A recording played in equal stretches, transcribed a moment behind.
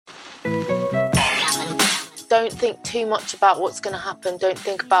don't think too much about what's going to happen. Don't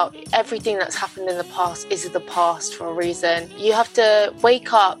think about everything that's happened in the past is the past for a reason. You have to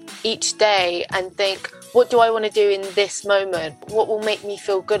wake up each day and think, what do I want to do in this moment? What will make me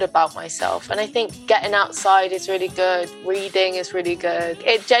feel good about myself? And I think getting outside is really good. Reading is really good.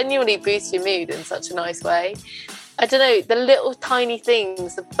 It genuinely boosts your mood in such a nice way. I don't know, the little tiny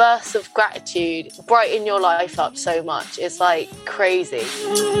things, the bursts of gratitude brighten your life up so much. It's like crazy.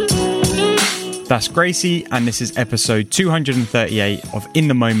 That's Gracie, and this is episode 238 of In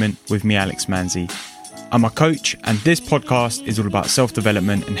the Moment with me, Alex Manzi. I'm a coach, and this podcast is all about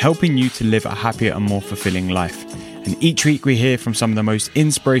self-development and helping you to live a happier and more fulfilling life. And each week we hear from some of the most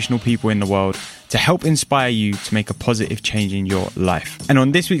inspirational people in the world to help inspire you to make a positive change in your life. And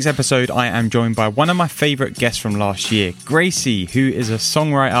on this week's episode, I am joined by one of my favourite guests from last year, Gracie, who is a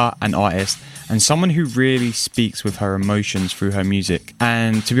songwriter and artist, and someone who really speaks with her emotions through her music.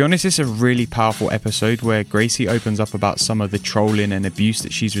 And to be honest, it's a really powerful episode where Gracie opens up about some of the trolling and abuse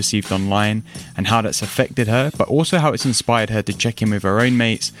that she's received online and how that's affected her, but also how it's inspired her to check in with her own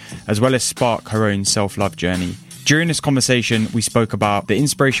mates, as well as spark her own self-love journey. During this conversation, we spoke about the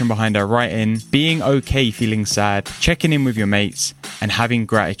inspiration behind her writing, being okay feeling sad, checking in with your mates, and having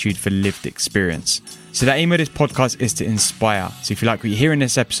gratitude for lived experience. So the aim of this podcast is to inspire. So if you like what you hear in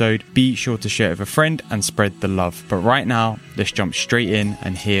this episode, be sure to share it with a friend and spread the love. But right now, let's jump straight in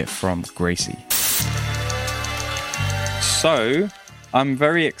and hear from Gracie. So I'm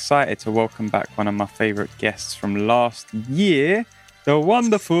very excited to welcome back one of my favourite guests from last year, the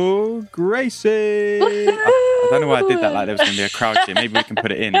wonderful Gracie. I don't know why I did that like there was going to be a crowd here. Maybe we can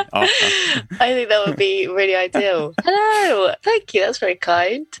put it in after. I think that would be really ideal. Hello. Thank you. That's very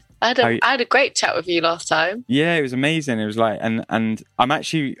kind. I had a great chat with you last time. Yeah, it was amazing. It was like, and I'm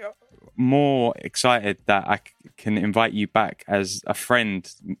actually more excited that I can invite you back as a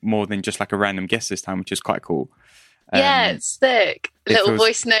friend more than just like a random guest this time, which is quite cool. Yeah, it's thick. Little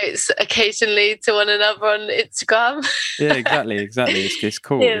voice notes occasionally to one another on Instagram. Yeah, exactly. It's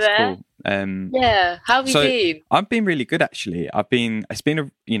cool. It's cool. Yeah, how have you been? I've been really good actually. It's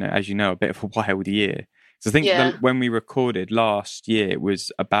been as you know, a bit of a wild year. So I think that when we recorded last year, it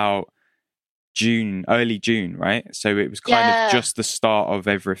was about early June, right? So it was kind of just the start of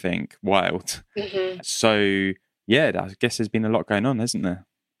everything wild. Mm-hmm. So yeah, I guess there's been a lot going on, hasn't there?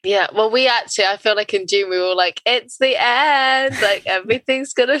 Yeah, well, I feel like in June we were like, it's the end, like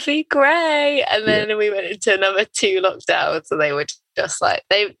everything's gonna be great, and then we went into another 2 lockdowns, and they were just like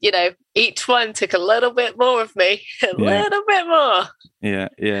each one took a little bit more of me, little bit more.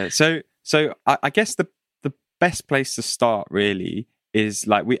 Yeah. So I guess the best place to start really is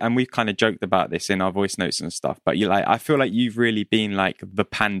like we kind of joked about this in our voice notes and stuff, but I feel like you've really been like the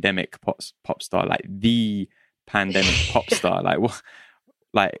pandemic pop star, like the pandemic pop star, like what.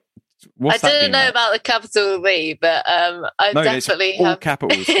 Like, what's I didn't know about the capital V, but I definitely all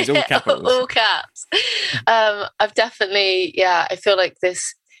capitals. It's all capitals. All caps. I've definitely, I feel like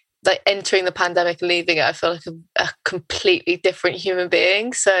this, like entering the pandemic and leaving it, I feel like a completely different human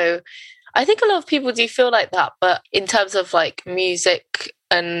being. So I think a lot of people do feel like that, but in terms of like music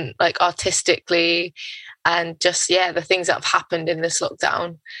and like artistically and just, the things that have happened in this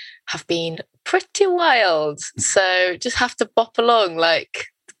lockdown have been pretty wild. So just have to bop along, like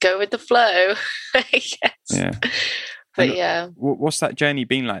go with the flow, I guess. Yeah. But what's that journey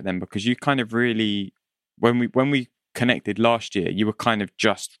been like then? Because you kind of really, when we connected last year, you were kind of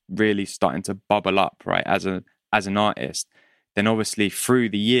just really starting to bubble up, right? As an artist. Then obviously through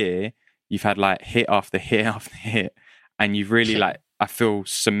the year, you've had like hit after hit after hit, and you've really like, I feel,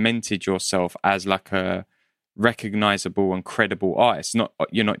 cemented yourself as like a recognizable and credible artist.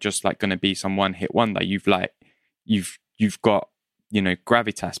 You're not just like going to be some one hit wonder. You've got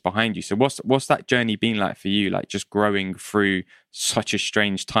gravitas behind you. So what's that journey been like for you, like just growing through such a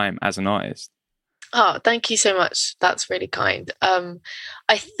strange time as an artist? Oh, thank you so much. That's really kind.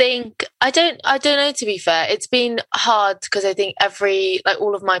 I think I don't know, to be fair. It's been hard because I think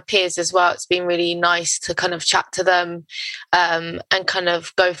all of my peers as well, it's been really nice to kind of chat to them and kind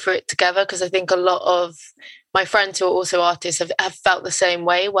of go through it together, because I think a lot of my friends who are also artists have felt the same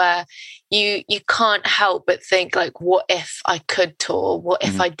way, where you can't help but think like, what if I could tour? What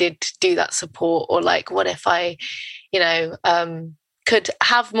if I did do that support? Or like, what if I, could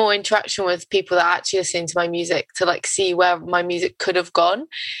have more interaction with people that actually listen to my music, to like see where my music could have gone.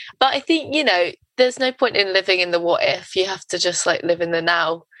 But I think, there's no point in living in the what if. You have to just like live in the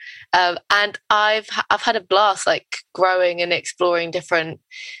now. And I've had a blast like growing and exploring different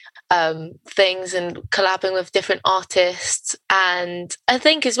things and collabing with different artists. And I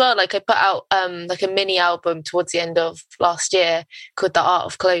think as well, like I put out like a mini album towards the end of last year called The Art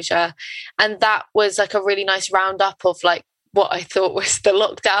of Closure, and that was like a really nice roundup of like what I thought was the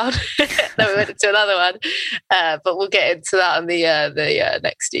lockdown. Then we went into another one, but we'll get into that on the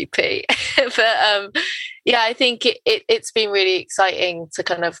next EP. But yeah, I think it's been really exciting to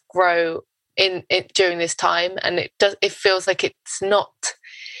kind of grow in it during this time, and it feels like it's not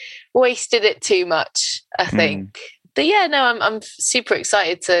wasted it too much, I think. But yeah, no, I'm super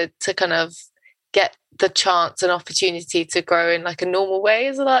excited to kind of get the chance and opportunity to grow in like a normal way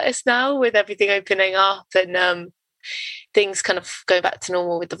as an artist now, with everything opening up and things kind of go back to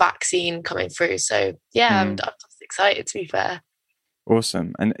normal with the vaccine coming through. So yeah, I'm just excited, to be fair.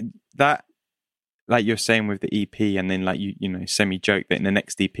 Awesome. And that, like you're saying with the EP, and then like you know semi joke that in the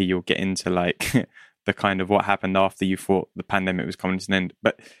next EP you'll get into like the kind of what happened after you thought the pandemic was coming to an end.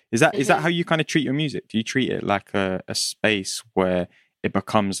 But is that how you kind of treat your music? Do you treat it like a space where it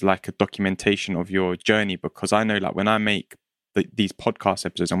becomes like a documentation of your journey? Because I know like when I make these podcast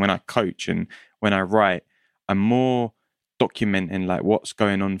episodes and when I coach and when I write, I'm more documenting like what's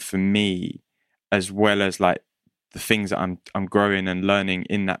going on for me, as well as like the things that I'm growing and learning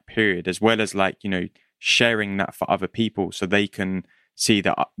in that period, as well as like, you know, sharing that for other people so they can see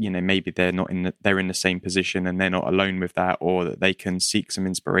that, you know, maybe they're in the same position and they're not alone with that, or that they can seek some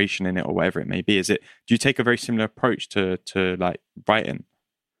inspiration in it, or whatever it may be. Do you take a very similar approach to like writing?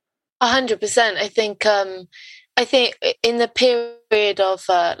 100%. I think in the period of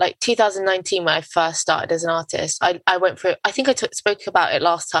like 2019, when I first started as an artist, I went through, I think I spoke about it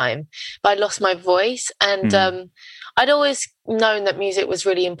last time, but I lost my voice. And I'd always known that music was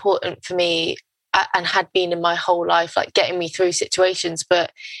really important for me and had been in my whole life, like getting me through situations.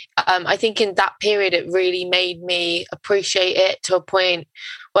 But I think in that period, it really made me appreciate it to a point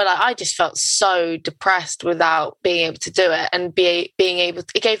where like, I just felt so depressed without being able to do it, and being able to,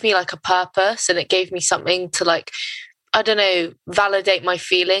 it gave me like a purpose, and it gave me something to like, I don't know, validate my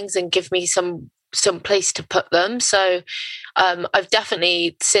feelings and give me some place to put them. So I've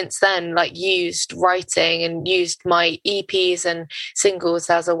definitely since then like used writing and used my EPs and singles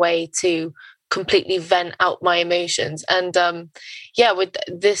as a way to completely vent out my emotions. And yeah, with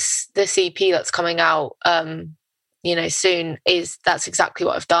this EP that's coming out you know soon, that's exactly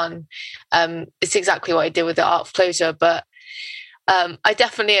what I've done. It's exactly what I did with The Art of Closure. But I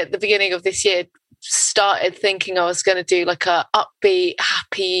definitely at the beginning of this year started thinking I was going to do like a upbeat,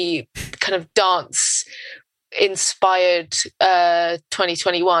 happy kind of dance inspired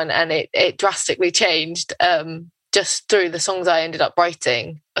 2021, and it drastically changed just through the songs I ended up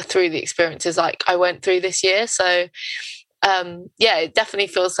writing, through the experiences like I went through this year. So yeah, it definitely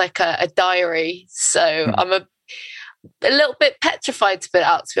feels like a diary. So I'm a little bit petrified to put it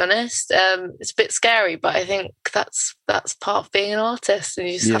out, to be honest. It's a bit scary, but I think that's part of being an artist, and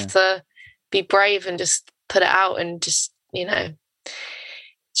you just have to be brave and just put it out and just, you know,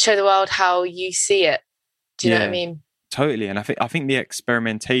 show the world how you see it. Do you know what I mean? Totally. And I think the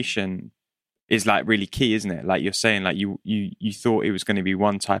experimentation is like really key, isn't it? Like you're saying, like you thought it was going to be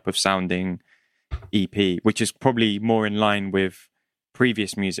one type of sounding EP, which is probably more in line with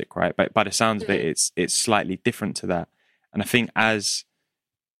previous music, right? But by the sounds of it, it's slightly different to that. And I think as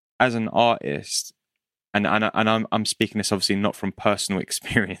an artist, and I'm speaking this obviously not from personal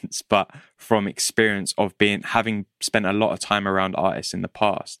experience, but from experience of having spent a lot of time around artists in the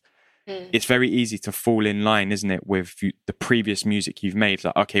past. It's very easy to fall in line, isn't it, with the previous music you've made.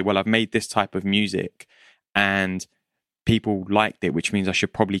 Like, okay, well, I've made this type of music and people liked it, which means I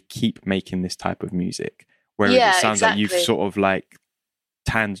should probably keep making this type of music. Whereas it sounds like you've sort of like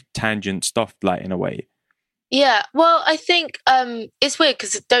tangent stuff, like in a way. Yeah, well, I think it's weird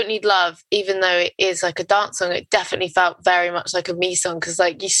because Don't Need Love, even though it is like a dance song, it definitely felt very much like a me song, because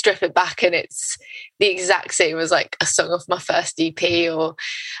like you strip it back and it's the exact same as like a song off my first EP, or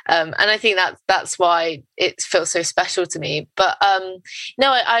and I think that's why it feels so special to me. But no,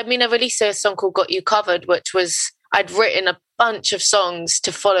 I mean, I released a song called Got You Covered, which was, I'd written a bunch of songs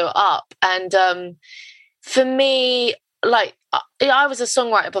to follow up, and for me, like, I was a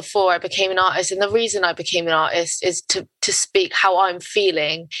songwriter before I became an artist, and the reason I became an artist is to speak how I'm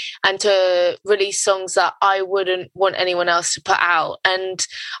feeling and to release songs that I wouldn't want anyone else to put out. And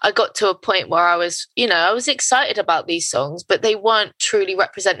I got to a point where I was excited about these songs, but they weren't truly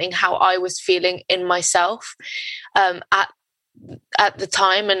representing how I was feeling in myself at the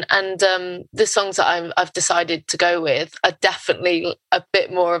time. And the songs that I've decided to go with are definitely a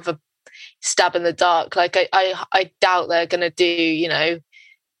bit more of a stab in the dark. Like I doubt they're gonna do, you know,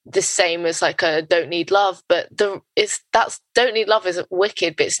 the same as like a Don't Need Love, but that's Don't Need Love is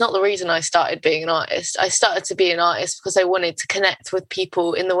wicked, but it's not the reason I started being an artist. I started to be an artist because I wanted to connect with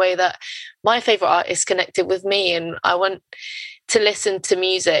people in the way that my favorite artist connected with me, and I want to listen to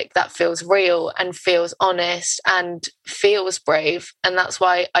music that feels real and feels honest and feels brave, and that's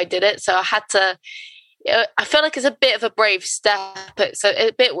why I did it. So I had to, I feel like it's a bit of a brave step. It's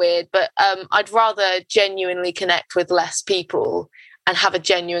a bit weird, but I'd rather genuinely connect with less people and have a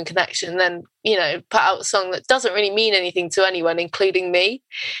genuine connection than, you know, put out a song that doesn't really mean anything to anyone, including me.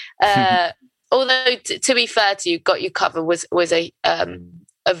 Although, to be fair to you, Got You Covered was a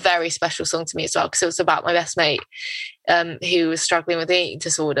very special song to me as well, because it was about my best mate who was struggling with an eating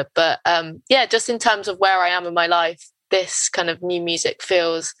disorder. But yeah, just in terms of where I am in my life, this kind of new music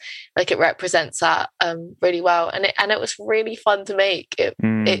feels like it represents that really well, and it was really fun to make.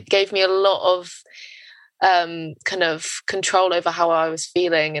 It gave me a lot of kind of control over how I was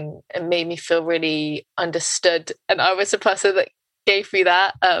feeling, and made me feel really understood, and I was the person that gave me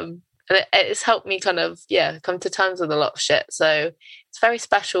that, and it's helped me kind of come to terms with a lot of shit. So it's very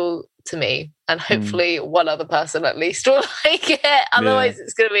special to me, and hopefully one other person at least will like it, otherwise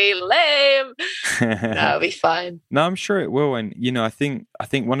it's gonna be lame. No, it'll be fine. No, I'm sure it will. And you know, I think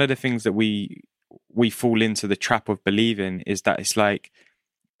one of the things that we fall into the trap of believing is that it's like,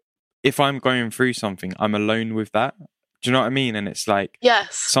 if I'm going through something, I'm alone with that. Do you know what I mean? And it's like, yes,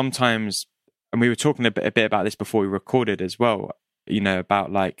 sometimes, and we were talking a bit about this before we recorded as well, you know,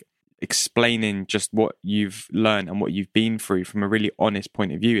 about like explaining just what you've learned and what you've been through from a really honest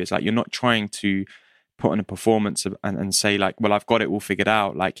point of view. It's like, you're not trying to put on a performance and say like, well, I've got it all figured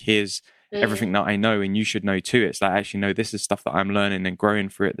out. Like, here's everything that I know and you should know too. It's like, actually, no, this is stuff that I'm learning and growing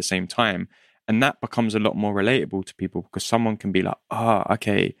through at the same time. And that becomes a lot more relatable to people, because someone can be like,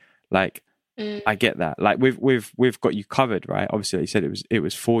 okay, like, I get that. Like we've Got You Covered, right? Obviously, like you said, it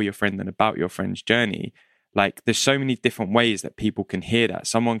was for your friend and about your friend's journey. Like, there's so many different ways that people can hear that.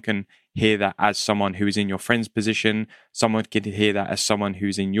 Someone can hear that as someone who is in your friend's position. Someone can hear that as someone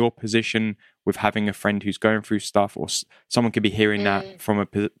who's in your position with having a friend who's going through stuff, or someone could be hearing that from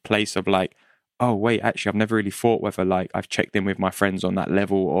a place of like, oh wait, actually, I've never really thought whether like I've checked in with my friends on that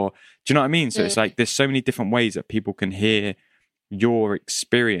level, or do you know what I mean? So it's like, there's so many different ways that people can hear your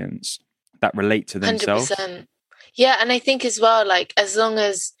experience that relate to themselves. 100%. Yeah, and I think as well, like, as long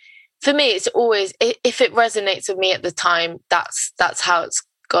as, for me, it's always, if it resonates with me at the time, that's how it's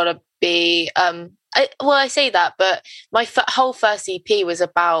gotta be. I say that, but my whole first EP was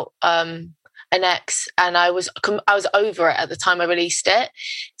about an ex, and I was over it at the time I released it.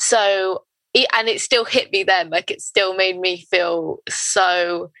 So, and it still hit me then. Like, it still made me feel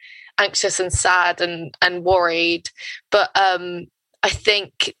so anxious and sad and worried. But I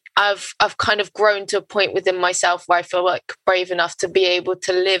think I've kind of grown to a point within myself where I feel like brave enough to be able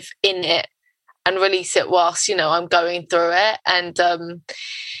to live in it and release it whilst, you know, I'm going through it. And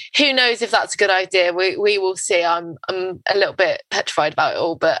who knows if that's a good idea? We will see. I'm a little bit petrified about it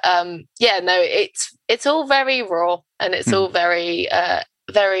all, but it's all very raw, and it's all very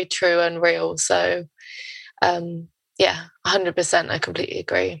very true and real. So 100%, I completely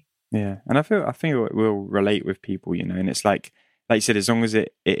agree. Yeah, and I think it will relate with people, you know, and it's like you said, as long as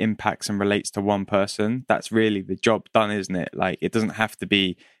it impacts and relates to one person, that's really the job done, isn't it? Like, it doesn't have to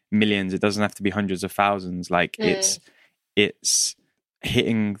be millions, it doesn't have to be hundreds of thousands. Like, it's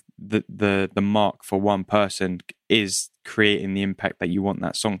hitting the mark for one person is creating the impact that you want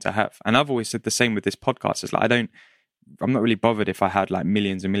that song to have. And I've always said the same with this podcast. It's like, I'm not really bothered if I had like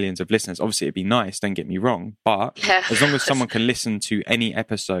millions and millions of listeners. Obviously, it'd be nice, don't get me wrong, but as long as someone can listen to any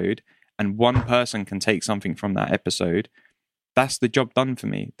episode and one person can take something from that episode, that's the job done for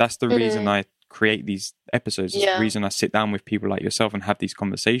me. That's the reason I create these episodes. It's the reason I sit down with people like yourself and have these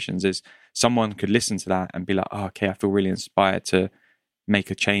conversations, is someone could listen to that and be like, oh, okay, I feel really inspired to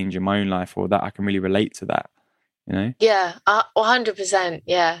make a change in my own life, or that I can really relate to that, you know? Yeah, 100%.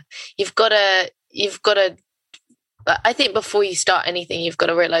 Yeah. You've got to, I think before you start anything, you've got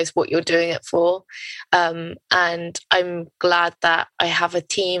to realize what you're doing it for. And I'm glad that I have a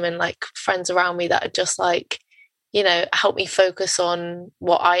team and like friends around me that are just like, you know, help me focus on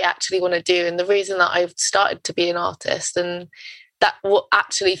what I actually want to do. And the reason that I've started to be an artist, and that what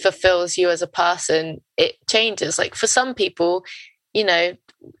actually fulfills you as a person, it changes. Like, for some people, you know,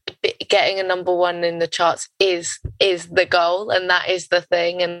 getting a number one in the charts is the goal, and that is the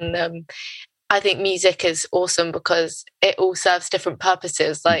thing. And I think music is awesome because it all serves different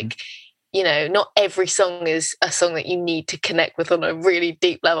purposes. Like, you know, not every song is a song that you need to connect with on a really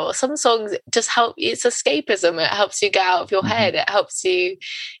deep level. Some songs just help, it's escapism. It helps you get out of your head. It helps you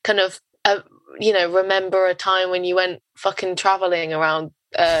kind of, you know, remember a time when you went fucking traveling around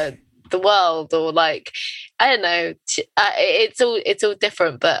the world, or like, I don't know. It's all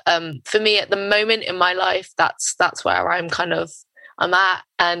different. But for me at the moment in my life, that's where I'm at,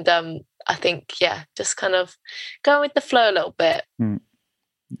 and I think just kind of going with the flow a little bit.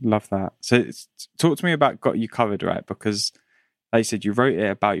 Love that. So talk to me about Got You Covered, right? Because like you said, you wrote it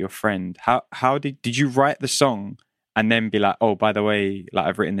about your friend. How did you write the song and then be like, oh, by the way, like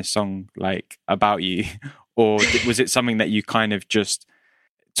I've written this song like about you, or was it something that you kind of just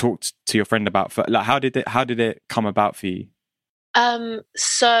talked to your friend about? Like, how did it come about for you?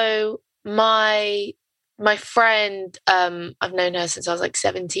 So my friend, I've known her since I was like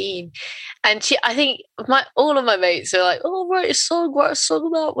 17, and I think all of my mates are like, oh, write a song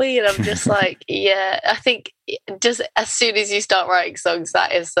about me, and I'm just like, yeah. I think just as soon as you start writing songs,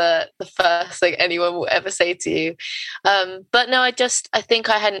 that is the first thing anyone will ever say to you. But no, I think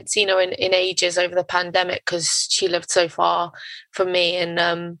I hadn't seen her in ages over the pandemic because she lived so far from me,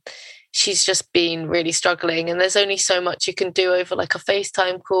 and she's just been really struggling, and there's only so much you can do over like a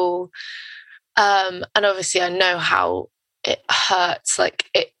FaceTime call. And obviously I know how it hurts.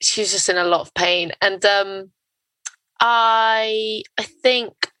 She's just in a lot of pain. And I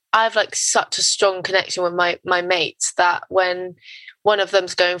think I have like such a strong connection with my mates that when one of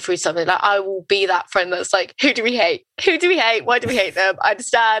them's going through something, like I will be that friend that's like, who do we hate? Who do we hate? Why do we hate them? I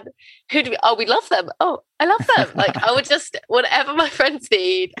understand. We love them. Oh, I love them. Like I would just, whatever my friends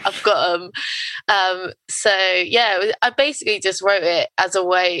need, I've got them. So yeah, I basically just wrote it as a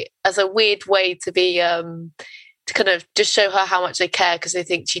weird way to be, to kind of just show her how much I care, because I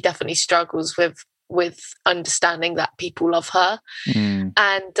think she definitely struggles with understanding that people love her.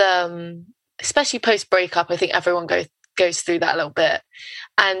 And especially post breakup, I think everyone goes through that a little bit.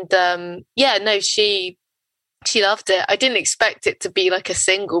 And she loved it. I didn't expect it to be like a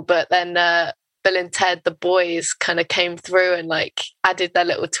single, but then Bill and Ted, the boys, kind of came through and like added their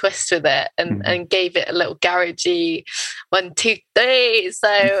little twist with it and gave it a little garagey 1, 2, 3. So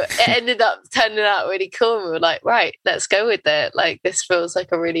it ended up turning out really cool. And we were like, right, let's go with it. Like this feels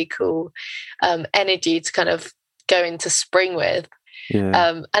like a really cool energy to kind of go into spring with.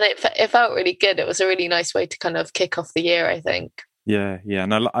 Yeah. And it felt really good. It was a really nice way to kind of kick off the year, I think. Yeah.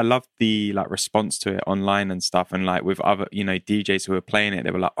 And I love the like response to it online and stuff, and like with other DJs who were playing it, they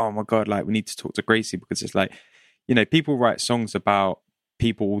were like, oh my god, like we need to talk to Gracie, because it's like, people write songs about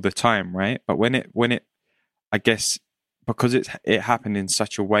people all the time, right? But when it I guess because it happened in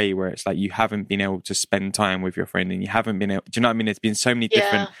such a way where it's like you haven't been able to spend time with your friend, and you haven't been able, do you know what I mean? There's been so many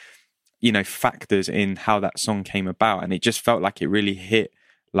different factors in how that song came about, and it just felt like it really hit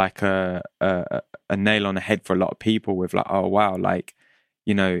like a nail on the head for a lot of people, with like, oh wow, like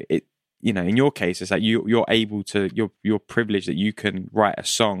it, in your case it's like you're able to, you're privileged that you can write a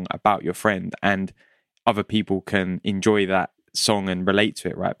song about your friend and other people can enjoy that song and relate to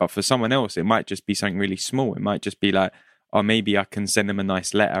it, right? But for someone else it might just be something really small. It might just be like, oh, maybe I can send them a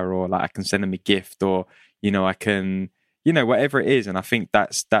nice letter, or like I can send them a gift, or I can whatever it is. And I think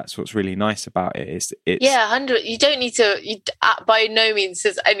that's what's really nice about it. It's 100. You don't need to. By no means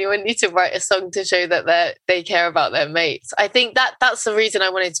does anyone need to write a song to show that they care about their mates. I think that's the reason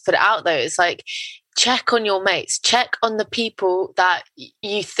I wanted to put it out though. It's like, check on your mates, check on the people that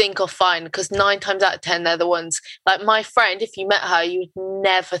you think are fine, because 9 times out of 10 they're the ones. Like my friend, if you met her, you would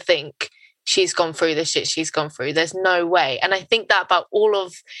never think she's gone through the shit she's gone through. There's no way. And I think that about all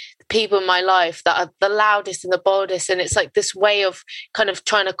of the people in my life that are the loudest and the boldest. And it's like this way of kind of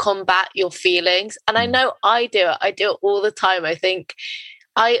trying to combat your feelings. And I know I do it all the time. I think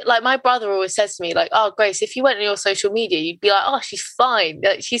my brother always says to me, like, oh, Grace, if you went on your social media, you'd be like, oh, she's fine.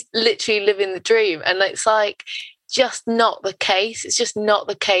 Like, she's literally living the dream. And it's like, just not the case. It's just not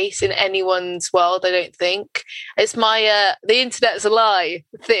the case in anyone's world, I don't think. It's my the internet's a lie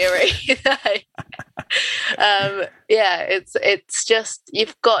theory. It's just,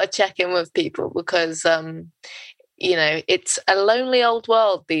 you've got to check in with people, because it's a lonely old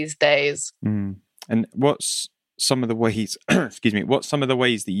world these days. And what's some of the ways what's some of the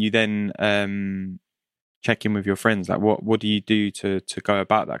ways that you then check in with your friends? Like what do you do to go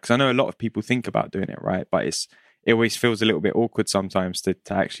about that? Because I know a lot of people think about doing it, right? But it always feels a little bit awkward sometimes to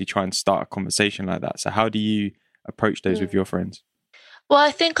actually try and start a conversation like that. So how do you approach those with your friends? Well,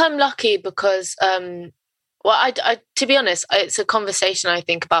 I think I'm lucky because, I to be honest, it's a conversation I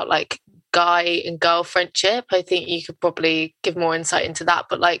think about, like guy and girl friendship. I think you could probably give more insight into that.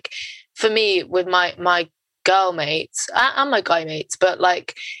 But like for me, with my girl mates and my guy mates, but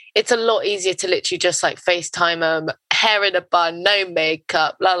like it's a lot easier to literally just like FaceTime them, hair in a bun, no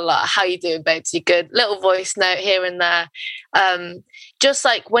makeup, la la la, how you doing, babes, you good, little voice note here and there, just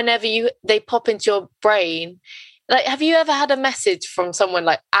like whenever they pop into your brain, Like, have you ever had a message from someone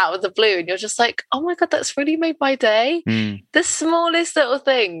like out of the blue and you're just like, oh my God, that's really made my day? The smallest little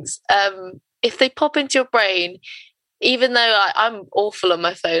things, if they pop into your brain, even though I'm awful on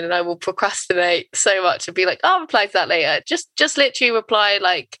my phone and I will procrastinate so much and be like, I'll reply to that later. Just literally reply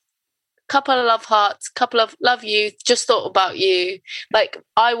like, couple of love hearts, couple of love you, just thought about you. Like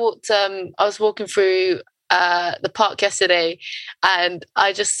I was walking through the park yesterday and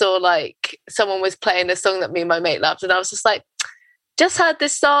I just saw like someone was playing a song that me and my mate loved, and I was just like, just heard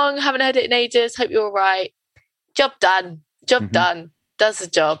this song, haven't heard it in ages, hope you're all right. Job done. Done. Does the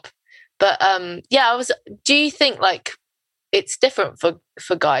job. But do you think like it's different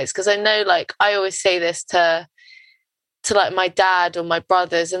for guys? Because I know like I always say this to like my dad or my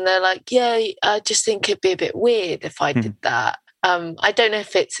brothers, and they're like, yeah, I just think it'd be a bit weird if I did that. I don't know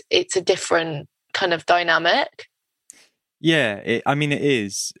if it's a different kind of dynamic. Yeah, it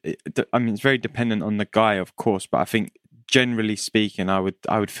is. It's very dependent on the guy, of course, but I think generally speaking, I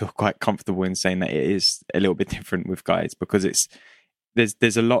would feel quite comfortable in saying that it is a little bit different with guys, because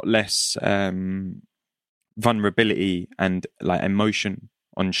there's a lot less vulnerability and like emotion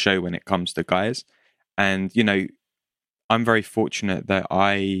on show when it comes to guys. And you know, I'm very fortunate that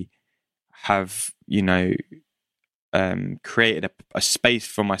I have, you know, created a space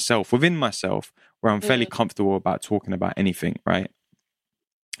for myself, within myself, where I'm fairly comfortable about talking about anything, right?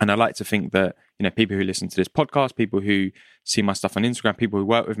 And I like to think that, you know, people who listen to this podcast, people who see my stuff on Instagram, people who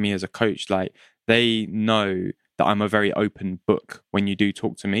work with me as a coach, like they know that I'm a very open book when you do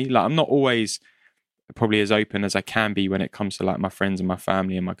talk to me. Like I'm not always probably as open as I can be when it comes to like my friends and my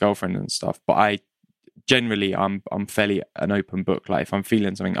family and my girlfriend and stuff, but I'm fairly an open book. Like if I'm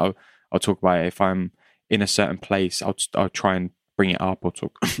feeling something, I'll talk about it. If I'm in a certain place, I'll try and bring it up or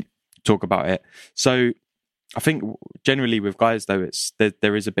talk about it. So I think generally with guys though,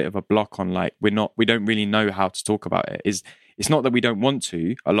 there is a bit of a block on like we don't really know how to talk about it. It's not that we don't want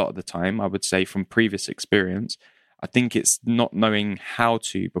to. A lot of the time, I would say from previous experience, I think it's not knowing how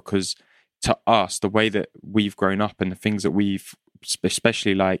to, because to us, the way that we've grown up and the things that we've,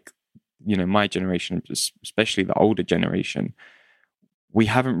 especially like, you know, my generation, especially the older generation, we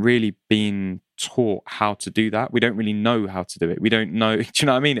haven't really been taught how to do that. We don't really know how to do it. We don't know. Do you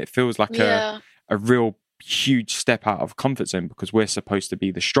know what I mean? It feels like a real huge step out of comfort zone, because we're supposed to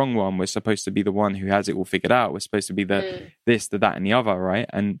be the strong one. We're supposed to be the one who has it all figured out. We're supposed to be the this, the that, and the other, right?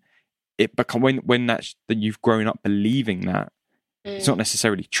 And it become when that you've grown up believing that, it's not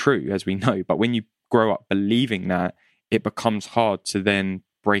necessarily true, as we know. But when you grow up believing that, it becomes hard to then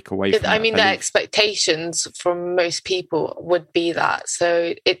break away from the expectations from most people would be that.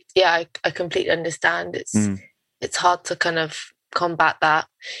 So I completely understand. It's hard to kind of combat that.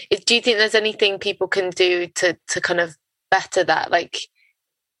 Do you think there's anything people can do to kind of better that, like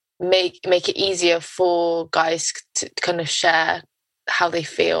make it easier for guys to kind of share how they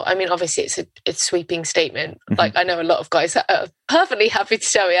feel? I mean, obviously it's a sweeping statement. Like I know a lot of guys that are perfectly happy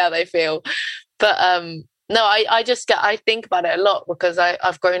to tell me how they feel, but no, I think about it a lot, because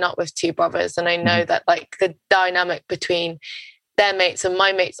I've grown up with two brothers, and I know that like the dynamic between their mates and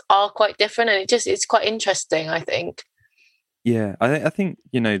my mates are quite different, and it's quite interesting, I think. Yeah, I think,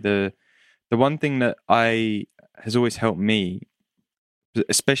 you know, the one thing that has always helped me,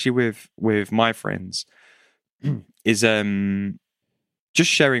 especially with my friends, is just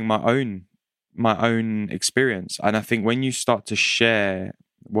sharing my own experience. And I think when you start to share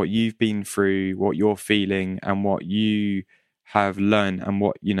what you've been through, what you're feeling, and what you have learned, and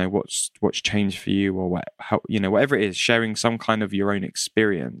what, you know, what's changed for you, or how, you know, whatever it is, sharing some kind of your own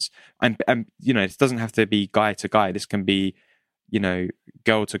experience. And you know, it doesn't have to be guy to guy. This can be, you know,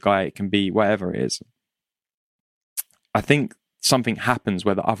 girl to guy. It can be whatever it is. I think something happens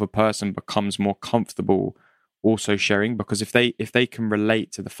where the other person becomes more comfortable also sharing, because if they can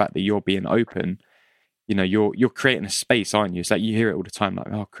relate to the fact that you're being open, you know, you're creating a space, aren't you? It's like you hear it all the time,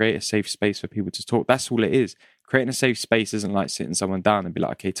 like, oh, create a safe space for people to talk. That's all it is. Creating a safe space isn't like sitting someone down and be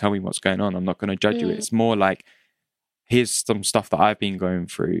like, okay, tell me what's going on. I'm not going to judge you. It's more like, here's some stuff that I've been going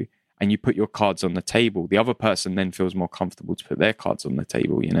through, and you put your cards on the table. The other person then feels more comfortable to put their cards on the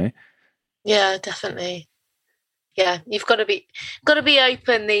table, you know? Yeah, definitely. Yeah, you've got to be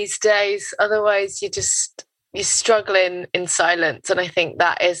open these days. Otherwise, you're struggling in silence. And I think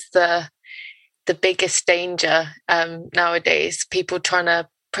that is the biggest danger nowadays. People trying to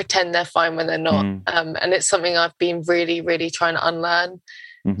pretend they're fine when they're not. And it's something I've been really, really trying to unlearn.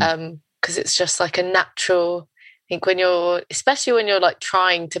 Because it's just like a natural, I think especially when you're like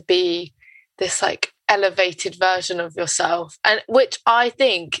trying to be this like elevated version of yourself, and which I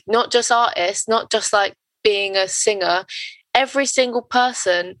think not just artists, not just like being a singer, every single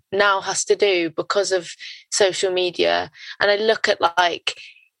person now has to do because of social media. And I look at like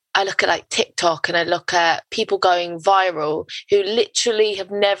TikTok, and I look at people going viral who literally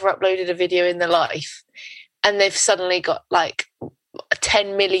have never uploaded a video in their life, and they've suddenly got like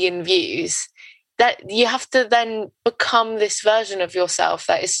 10 million views. That you have to then become this version of yourself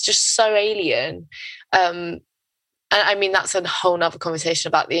that is just so alien. And I mean, that's a whole nother conversation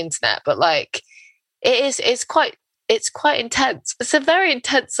about the internet, but like it's quite intense. It's a very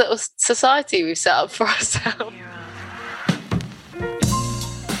intense sort of society we've set up for ourselves.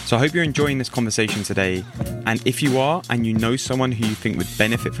 So I hope you're enjoying this conversation today. And if you are, and you know someone who you think would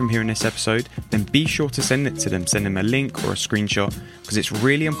benefit from hearing this episode, then be sure to send it to them. Send them a link or a screenshot, because it's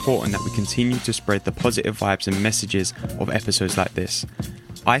really important that we continue to spread the positive vibes and messages of episodes like this.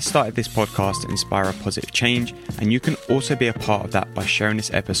 I started this podcast to inspire a positive change, and you can also be a part of that by sharing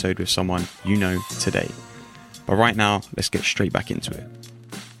this episode with someone you know today. But right now, let's get straight back into it.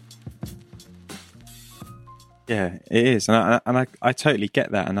 Yeah, it is. And I totally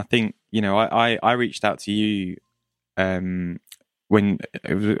get that. And I think, you know, I reached out to you when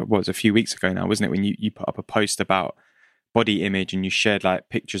it was a few weeks ago now, wasn't it? When you put up a post about body image, and you shared like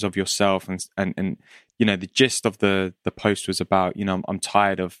pictures of yourself, and you know, the gist of the post was about, you know, I'm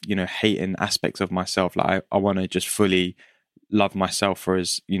tired of, you know, hating aspects of myself. Like I want to just fully love myself for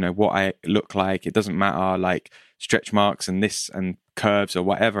as, you know, what I look like. It doesn't matter like stretch marks and this and curves or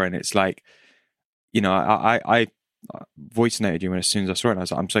whatever. And it's like, you know, I voice noted you as soon as I saw it. And I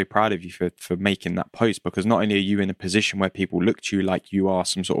was like, I'm so proud of you for making that post, because not only are you in a position where people look to you like you are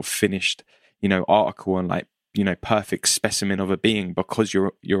some sort of finished, you know, article and like, you know, perfect specimen of a being, because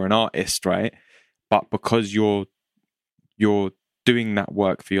you're an artist, right? But because you're doing that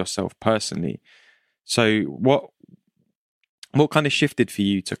work for yourself personally. So what kind of shifted for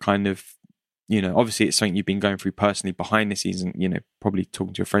you to kind of, you know, obviously it's something you've been going through personally behind the scenes, and, you know, probably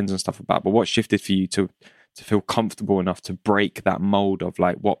talking to your friends and stuff about, but what shifted for you to feel comfortable enough to break that mold of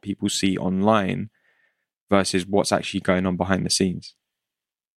like what people see online versus what's actually going on behind the scenes?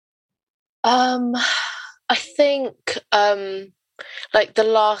 I think like the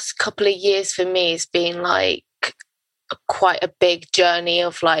last couple of years for me has been like quite a big journey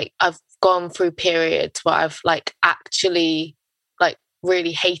of like, I've gone through periods where I've like actually like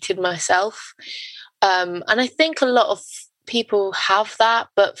really hated myself. And I think a lot of people have that,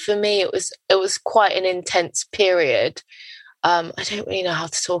 but for me it was quite an intense period. I don't really know how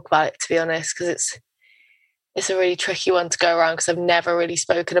to talk about it, to be honest, because it's a really tricky one to go around, because I've never really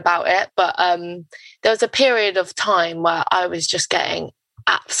spoken about it. But there was a period of time where I was just getting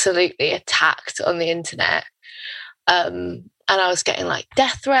absolutely attacked on the internet, and I was getting like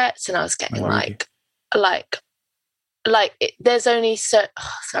death threats, and I was getting there's only so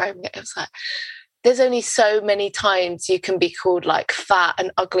I'm getting upset. There's only so many times you can be called like fat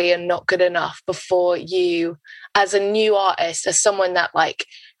and ugly and not good enough before you, as a new artist, as someone that like,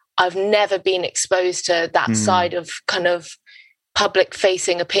 I've never been exposed to that side of kind of public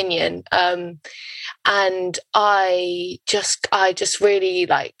facing opinion. And I just really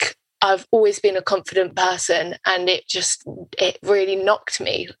like, I've always been a confident person, and it really knocked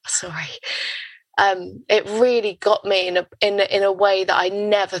me. Sorry. It really got me in a way that I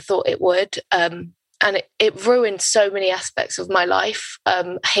never thought it would. And it ruined so many aspects of my life,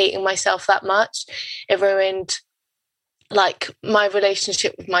 hating myself that much. It ruined like my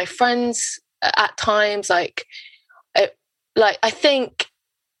relationship with my friends at times. I think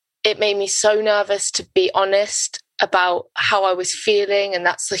it made me so nervous to be honest about how I was feeling. And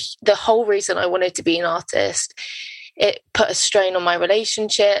that's the whole reason I wanted to be an artist. It put a strain on my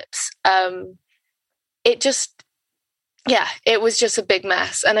relationships. It was just a big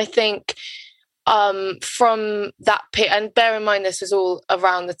mess. And I think from that and bear in mind, this was all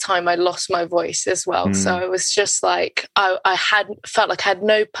around the time I lost my voice as well. So it was just like, I felt like I had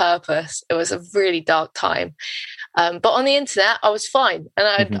no purpose. It was a really dark time. But on the internet, I was fine.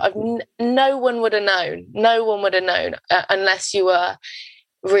 And no one would have known. No one would have known unless you were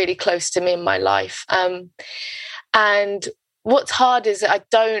really close to me in my life. And what's hard is that I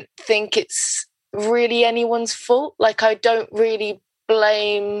don't think it's really anyone's fault. Like, I don't really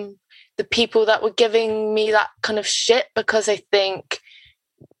blame the people that were giving me that kind of shit, because I think,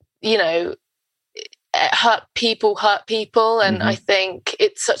 you know, hurt people. And I think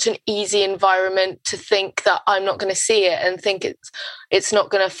it's such an easy environment to think that I'm not going to see it and think it's not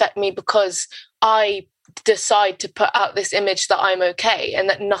going to affect me, because I decide to put out this image that I'm okay and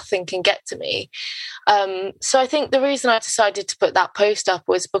that nothing can get to me. So I think the reason I decided to put that post up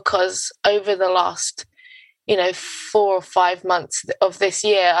was because over the last, 4 or 5 months of this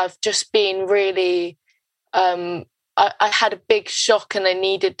year, I've just been really, I had a big shock, and I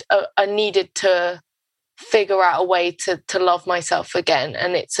needed to figure out a way to love myself again.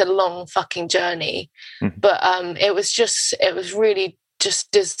 And it's a long fucking journey. But it was really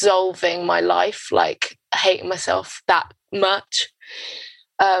just dissolving my life, like hating myself that much.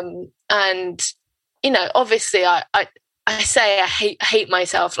 And obviously I say I hate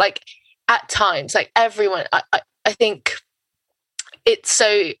myself, like at times, like everyone. I think it's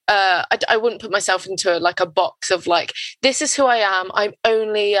so I wouldn't put myself into a box of like, this is who I am. I'm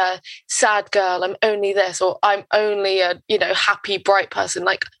only a sad girl. I'm only this, or I'm only a happy, bright person.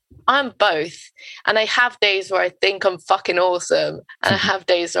 Like, I'm both. And I have days where I think I'm fucking awesome, and I have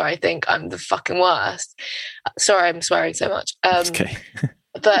days where I think I'm the fucking worst. Sorry, I'm swearing so much. Okay.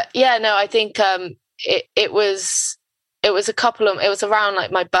 But yeah, no, I think it was around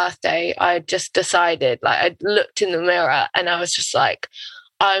like my birthday. I just decided, like, I looked in the mirror and I was just like,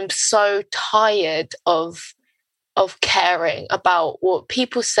 I'm so tired of caring about what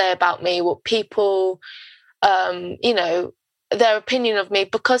people say about me, what people, their opinion of me,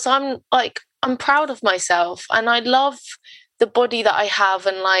 because I'm proud of myself, and I love the body that I have,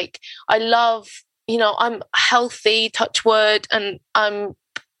 and like, I love, I'm healthy, touch wood, and I'm,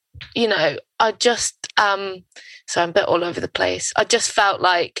 I just, so I'm a bit all over the place. I just felt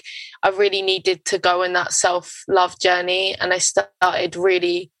like I really needed to go in that self-love journey, and I started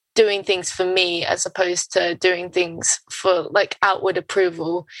really doing things for me as opposed to doing things for like outward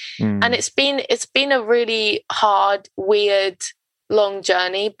approval. And it's been a really hard, weird, long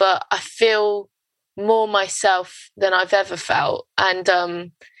journey, but I feel more myself than I've ever felt. And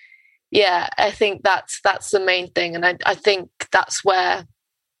I think that's the main thing. And I think that's where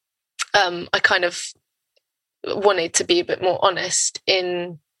I kind of wanted to be a bit more honest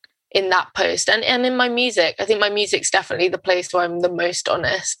in that post, and in my music. I think my music's definitely the place where I'm the most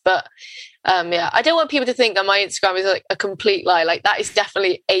honest. But I don't want people to think that my Instagram is like a complete lie. Like, that is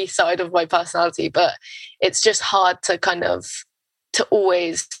definitely a side of my personality, but it's just hard to kind of to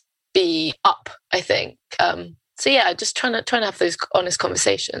always be up, I think. Just trying to have those honest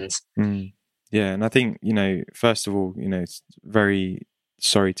conversations. Yeah, and I think, first of all, it's very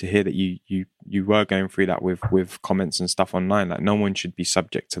sorry to hear that you were going through that with comments and stuff online. Like, no one should be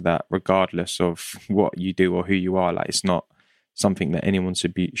subject to that, regardless of what you do or who you are. Like, it's not something that anyone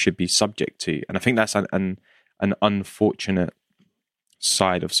should be subject to. And I think that's an unfortunate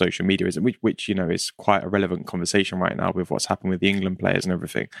side of social media, which is quite a relevant conversation right now with what's happened with the England players and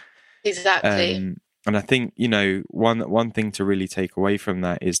everything. Exactly. And I think, one thing to really take away from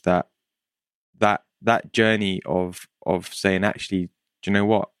that is that journey of saying, actually, do you know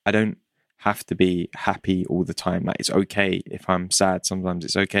what? I don't have to be happy all the time. Like, it's okay if I'm sad sometimes.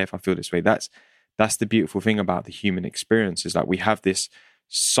 It's okay if I feel this way. That's the beautiful thing about the human experience, is that we have this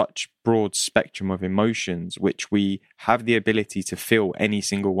such broad spectrum of emotions, which we have the ability to feel any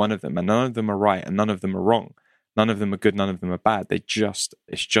single one of them, and none of them are right and none of them are wrong. None of them are good, none of them are bad. It's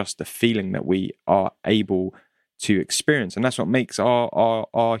just a feeling that we are able to experience, and that's what makes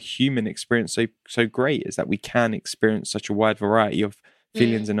our human experience so great, is that we can experience such a wide variety of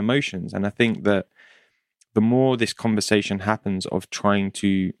feelings and emotions. And I think that the more this conversation happens of trying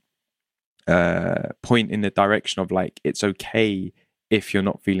to point in the direction of like, it's okay if you're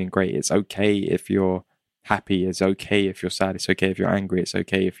not feeling great, it's okay if you're happy, it's okay if you're sad, it's okay if you're angry, it's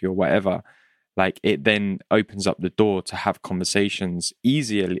okay if you're whatever, like, it then opens up the door to have conversations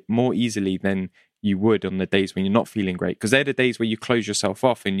more easily than you would on the days when you're not feeling great, because they're the days where you close yourself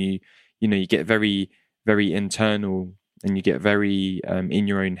off and you get very, very internal, and you get very in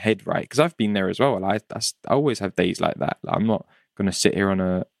your own head, right? Because I've been there as well. I always have days like that. Like, I'm not going to sit here I'm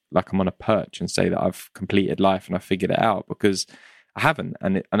on a perch and say that I've completed life and I figured it out, because I haven't.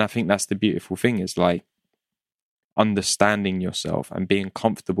 And I think that's the beautiful thing, is like understanding yourself and being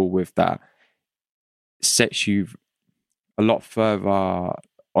comfortable with that sets you a lot further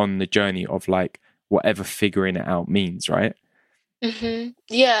on the journey of like whatever figuring it out means, right?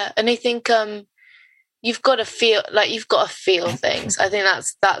 Yeah, and I think you've got to feel things. I think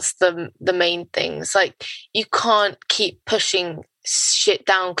that's the main thing. It's like, you can't keep pushing shit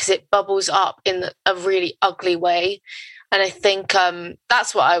down because it bubbles up in a really ugly way. And I think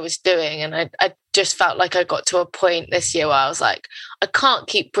that's what I was doing. And I just felt like I got to a point this year where I was like, I can't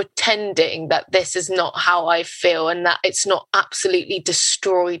keep pretending that this is not how I feel and that it's not absolutely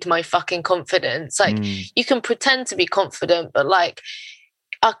destroyed my fucking confidence. Like, you can pretend to be confident, but like,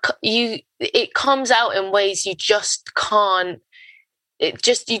 it comes out in ways you just can't.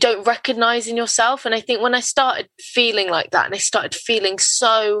 You don't recognize in yourself. And I think when I started feeling like that, and I started feeling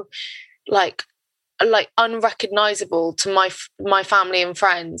so like unrecognizable to my family and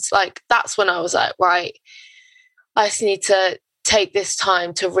friends, like, that's when I was like, right, I just need to take this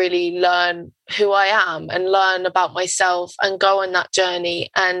time to really learn who I am and learn about myself and go on that journey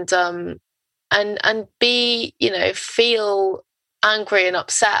and be, feel angry and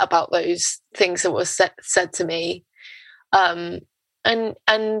upset about those things that were said to me, and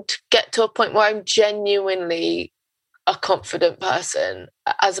get to a point where I'm genuinely a confident person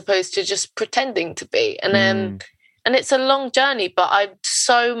as opposed to just pretending to be. And then and it's a long journey, but I'm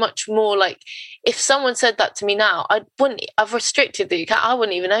so much more like, if someone said that to me now, I've restricted the account. I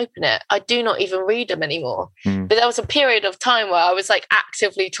wouldn't even open it. I do not even read them anymore. But there was a period of time where I was like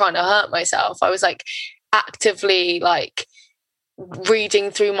actively trying to hurt myself. I was like actively like reading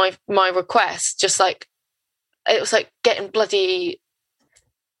through my requests, just like, it was like getting bloody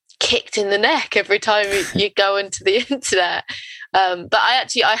kicked in the neck every time you go into the internet. But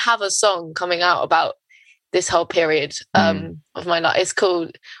I have a song coming out about this whole period of my life.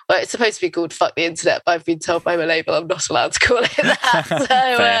 It's supposed to be called Fuck the Internet, but I've been told by my label I'm not allowed to call it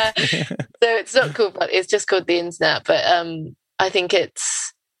that. So it's not called, but it's just called The Internet. But I think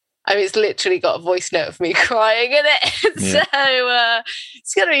it's literally got a voice note of me crying in it. Yeah. So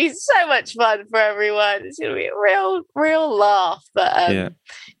it's going to be so much fun for everyone. It's going to be a real laugh. But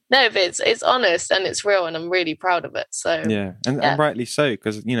no, but it's honest and it's real, and I'm really proud of it. So yeah, and rightly so,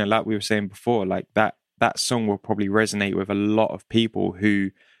 because like we were saying before, like that song will probably resonate with a lot of people who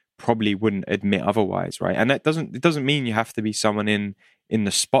probably wouldn't admit otherwise, right? And it doesn't mean you have to be someone in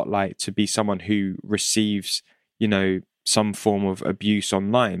the spotlight to be someone who receives, some form of abuse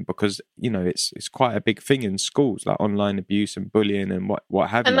online, because it's quite a big thing in schools, like online abuse and bullying and what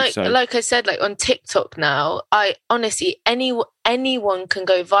have you. And like I said, like on TikTok now, I honestly anyone can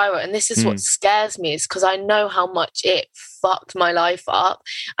go viral, and this is what scares me, is because I know how much it fucked my life up,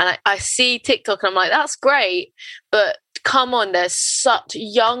 and I see TikTok and I'm like, that's great, but come on, there's such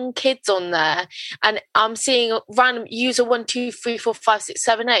young kids on there, and I'm seeing random user 1 2 3 4 5 6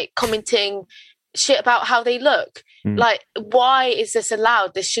 7 8 commenting shit about how they look. Like, why is this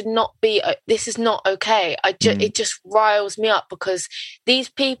allowed? This should not be. This is not okay. It just riles me up, because these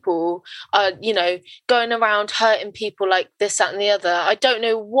people are, going around hurting people like this, that, and the other. I don't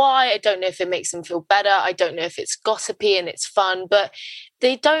know why. I don't know if it makes them feel better. I don't know if it's gossipy and it's fun, but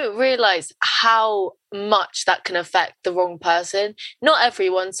they don't realize how much that can affect the wrong person. Not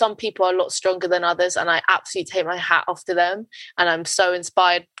everyone. Some people are a lot stronger than others, and I absolutely take my hat off to them. And I'm so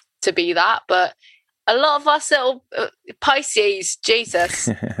inspired to be that. But a lot of us little Pisces, Jesus,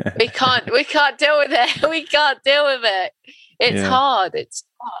 we can't deal with it. We can't deal with it. It's hard. It's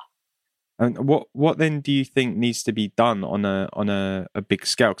hard. And what then do you think needs to be done on a big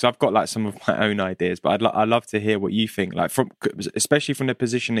scale? Because I've got like some of my own ideas, but I'd love to hear what you think. Like especially from the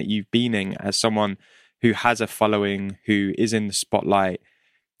position that you've been in as someone who has a following, who is in the spotlight,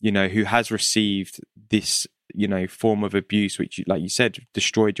 who has received this form of abuse, which, like you said,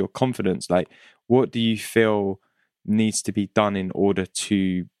 destroyed your confidence. Like, what do you feel needs to be done in order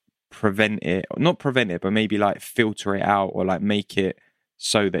to prevent it? Not prevent it, but maybe like filter it out, or like make it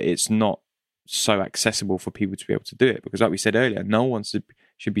so that it's not so accessible for people to be able to do it? Because like we said earlier, no one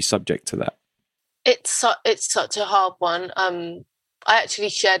should be subject to that. It's such a hard one. I actually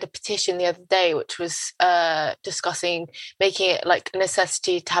shared a petition the other day, which was discussing making it like a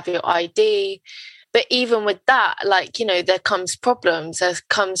necessity to have your ID. But even with that, like, there comes problems. There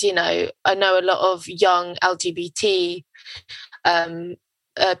comes, I know a lot of young LGBT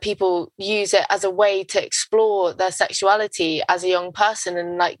people use it as a way to explore their sexuality as a young person,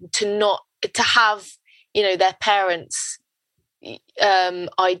 and like to have, their parents'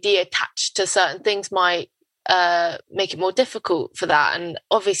 ID attached to certain things might make it more difficult for that. And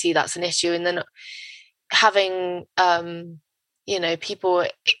obviously that's an issue. And then having people,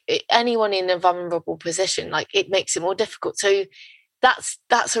 anyone in a vulnerable position, like, it makes it more difficult. So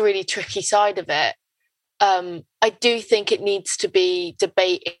that's a really tricky side of it. I do think it needs to be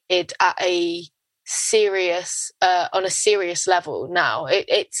debated at a serious, on a serious level now.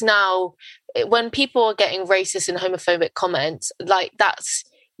 It's now, when people are getting racist and homophobic comments, like, that's,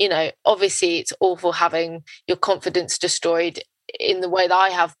 obviously it's awful having your confidence destroyed in the way that I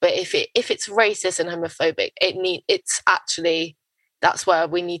have, but if it's racist and homophobic, it's actually, that's where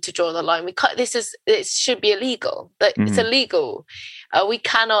we need to draw the line. It should be illegal, but it's illegal. We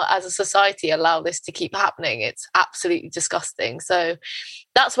cannot, as a society, allow this to keep happening. It's absolutely disgusting. So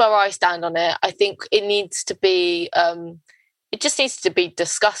that's where I stand on it. I think it needs to be, it just needs to be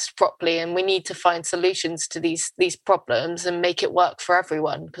discussed properly, and we need to find solutions to these problems and make it work for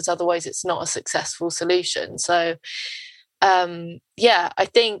everyone, because otherwise it's not a successful solution. So, I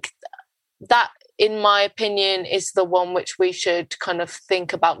think that in my opinion, is the one which we should kind of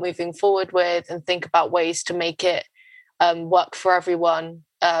think about moving forward with and think about ways to make it work for everyone.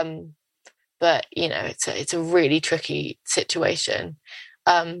 But, you know, it's a really tricky situation.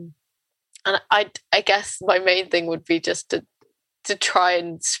 And I guess my main thing would be just to try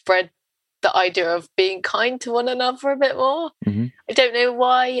and spread the idea of being kind to one another a bit more. Mm-hmm. I don't know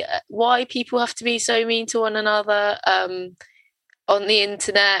why people have to be so mean to one another on the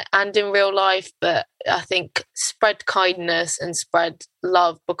internet and in real life, but I think spread kindness and spread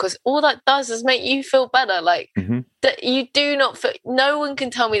love, because all that does is make you feel better. Like that you do not feel, no one can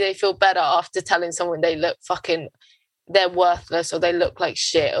tell me they feel better after telling someone they look they're worthless or they look like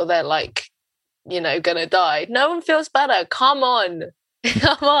shit or they're like, you know, gonna die. No one feels better. Come on.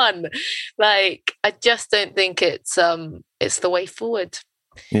 Come on. Like, I just don't think it's the way forward.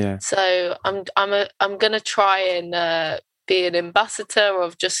 Yeah. So I'm gonna try and be an ambassador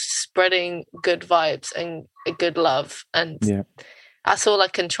of just spreading good vibes and good love, and that's all I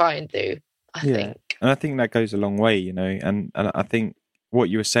can try and do, I think. And I think that goes a long way, you know, and I think what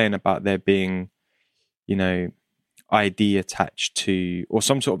you were saying about there being, you know, ID attached to, or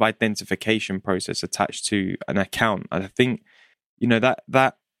some sort of identification process attached to an account, I think, you know,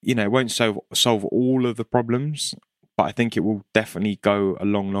 that you know, won't solve all of the problems, but I think it will definitely go a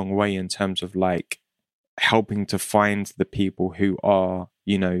long way in terms of like helping to find the people who are,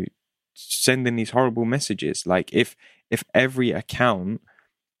 you know, sending these horrible messages. Like if every account,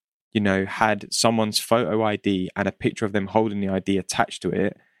 you know, had someone's photo ID and a picture of them holding the ID attached to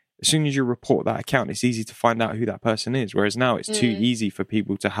it, as soon as you report that account, it's easy to find out who that person is. Whereas now it's too easy for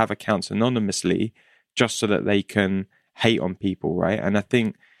people to have accounts anonymously just so that they can hate on people, right? And I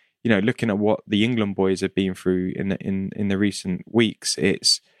think, you know, looking at what the England boys have been through in the recent weeks,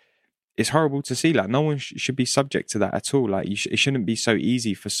 it's horrible to see. Like, no one should be subject to that at all. Like, it shouldn't be so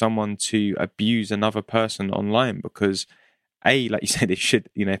easy for someone to abuse another person online, because like you said, it should,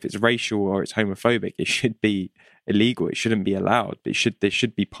 you know, if it's racial or it's homophobic, it should be illegal. It shouldn't be allowed. But there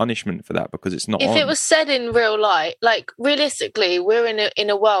should be punishment for that, because it's not. If it was said in real life, like realistically, we're in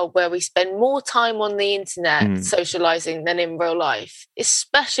a world where we spend more time on the internet socializing than in real life,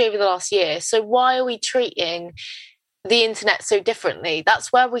 especially over the last year. So why are we treating the internet so differently?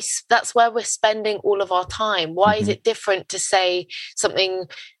 That's where we're spending all of our time. Why is it different to say something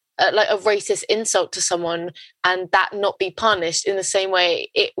like a racist insult to someone and that not be punished in the same way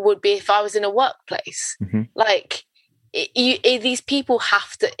it would be if I was in a workplace? Like, these people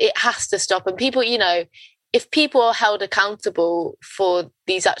it has to stop. And people, you know, if people are held accountable for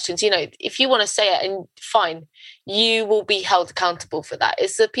these actions, you know, if you want to say it, and fine, you will be held accountable for that.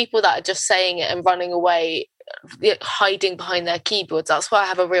 It's the people that are just saying it and running away, hiding behind their keyboards. That's why I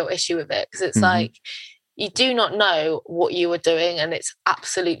have a real issue with it, because it's like, you do not know what you are doing, and it's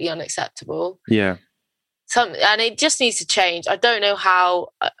absolutely unacceptable. Yeah. And it just needs to change. I don't know how.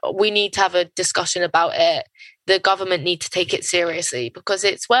 We need to have a discussion about it. The government need to take it seriously, because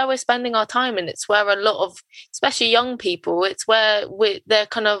it's where we're spending our time, and it's where a lot of, especially young people, it's where they're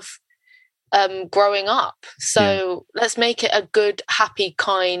kind of growing up. So let's make it a good, happy,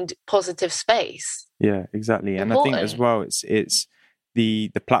 kind, positive space. Yeah, exactly. And I think as well, it's the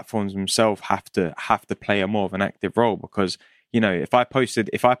platforms themselves have to play a more of an active role, because, you know, if I posted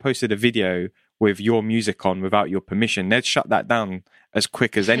a video with your music on without your permission, they'd shut that down as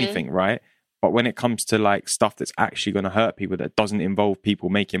quick as anything, right? But when it comes to like stuff that's actually going to hurt people, that doesn't involve people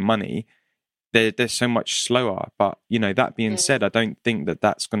making money, they're so much slower. But, you know, that being said, I don't think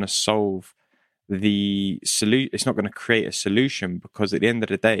that's going to solve the solution. It's not going to create a solution, because at the end of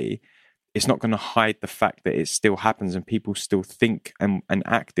the day, it's not going to hide the fact that it still happens and people still think and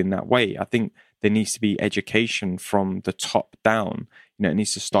act in that way. I think there needs to be education from the top down. You know, it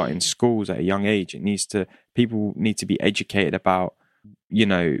needs to start in schools at a young age. People need to be educated about, you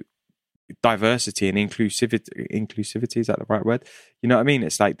know, diversity and inclusivity. Is that the right word? You know what I mean?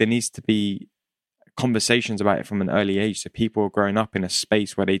 It's like there needs to be conversations about it from an early age, so people are growing up in a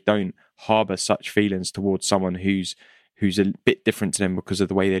space where they don't harbor such feelings towards someone who's a bit different to them because of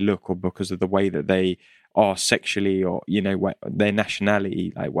the way they look, or because of the way that they are sexually, or, you know, their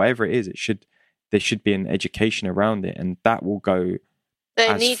nationality, like whatever it is. There should be an education around it, and that will go.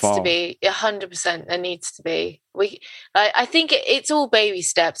 There needs to be 100%. There needs to be. I think it's all baby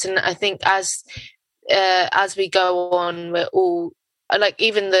steps, and I think as we go on, we're all like,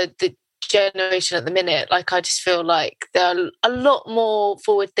 even the generation at the minute. Like, I just feel like they're a lot more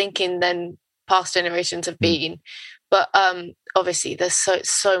forward thinking than past generations have been. But obviously, there's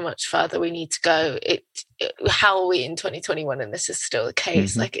so much further we need to go. How are we in 2021 and this is still the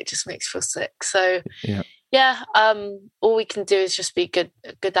case? Like, it just makes me feel sick. So, all we can do is just be good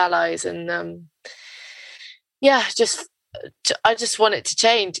allies and yeah, I just want it to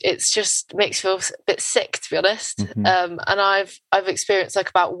change. It's just makes me feel a bit sick, to be honest. And I've experienced like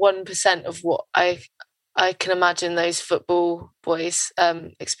about 1% of what I can imagine those football boys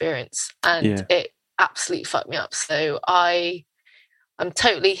experience, and it absolutely fucked me up. So I'm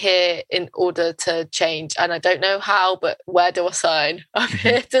totally here in order to change, and I don't know how, but where do I sign? I'm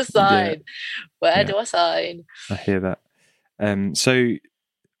here to sign. Where do I sign? I hear that. So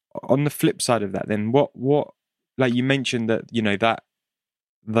on the flip side of that, then what like you mentioned that, you know, that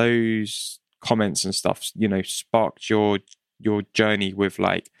those comments and stuff, you know, sparked your journey with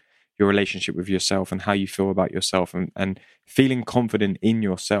like your relationship with yourself and how you feel about yourself and feeling confident in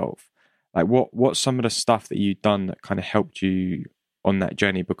yourself. Like what's some of the stuff that you've done that kind of helped you on that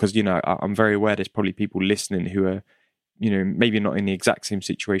journey? Because, you know, I'm very aware there's probably people listening who are, you know, maybe not in the exact same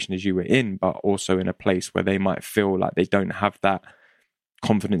situation as you were in, but also in a place where they might feel like they don't have that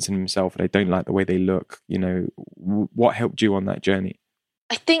confidence in themselves, they don't like the way they look. You know, what helped you on that journey?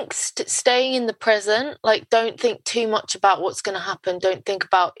 I think staying in the present, like don't think too much about what's going to happen. Don't think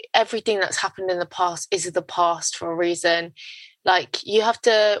about everything that's happened in the past is the past for a reason. Like you have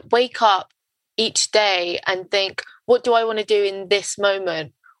to wake up each day and think, what do I want to do in this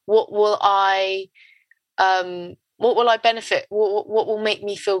moment? What will I benefit? What will make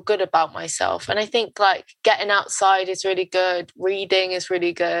me feel good about myself? And I think like getting outside is really good. Reading is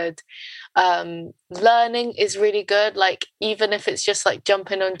really good. Learning is really good. Like even if it's just like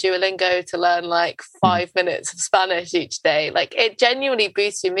jumping on Duolingo to learn like 5 minutes of Spanish each day, like it genuinely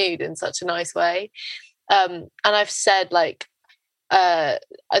boosts your mood in such a nice way. And I've said like,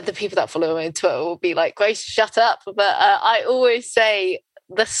 the people that follow me on Twitter will be like, Grace, shut up. But I always say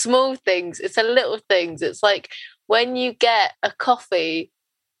the small things, it's the little things. It's like when you get a coffee,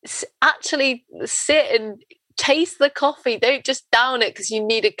 actually sit and taste the coffee. Don't just down it because you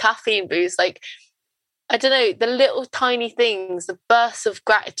need a caffeine boost. Like, I don't know, the little tiny things, the bursts of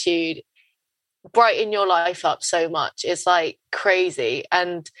gratitude brighten your life up so much. It's like crazy.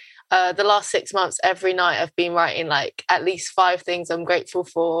 And the last 6 months, every night I've been writing like at least 5 things I'm grateful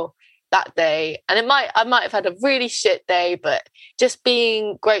for that day. And I might have had a really shit day, but just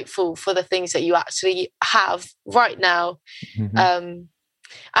being grateful for the things that you actually have right now. I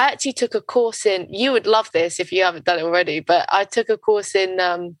actually took a course you would love this if you haven't done it already, but I took a course in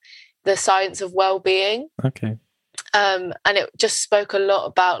the science of well-being. Okay. And it just spoke a lot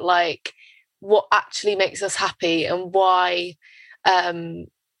about like what actually makes us happy and why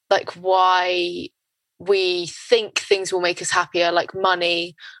we think things will make us happier, like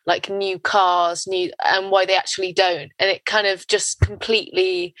money, like new cars, and why they actually don't. And it kind of just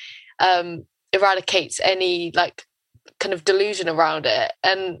completely eradicates any like kind of delusion around it.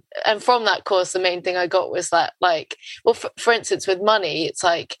 And from that course, the main thing I got was that like, well, for instance, with money, it's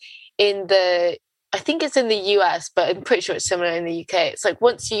like I think it's in the US, but I'm pretty sure it's similar in the UK. It's like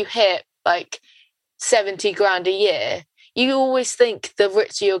once you hit like 70 grand a year, you always think the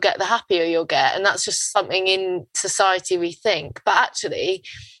richer you'll get, the happier you'll get. And that's just something in society we think. But actually,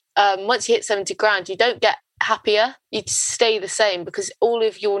 once you hit 70 grand, you don't get happier. You stay the same because all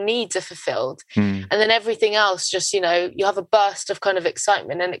of your needs are fulfilled. And then everything else just, you know, you have a burst of kind of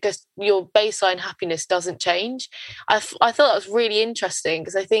excitement and it goes, your baseline happiness doesn't change. I thought that was really interesting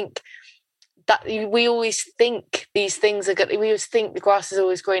because I think that we always think these things are good. We always think the grass is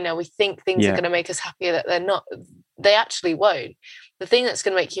always greener. We think things are going to make us happier, that they're not. They actually won't. The thing that's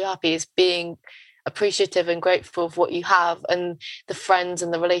going to make you happy is being appreciative and grateful of what you have and the friends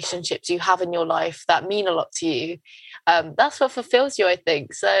and the relationships you have in your life that mean a lot to you. That's what fulfills you, I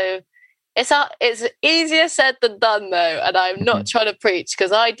think. So it's easier said than done, though. And I'm not trying to preach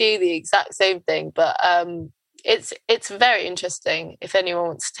because I do the exact same thing. But it's very interesting. If anyone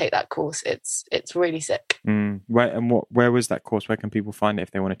wants to take that course, it's really sick. Where was that course? Where can people find it if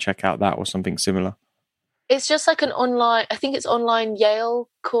they want to check out that or something similar? It's just like an online, I think it's online Yale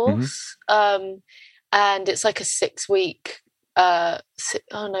course. And it's like a 6 week, I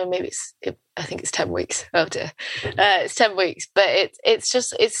think it's 10 weeks. Oh dear. It's 10 weeks, but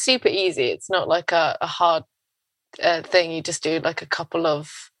it's super easy. It's not like a hard thing. You just do like a couple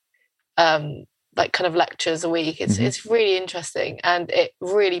of like kind of lectures a week. It's really interesting, and it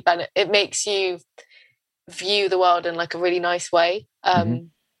really it makes you view the world in like a really nice way.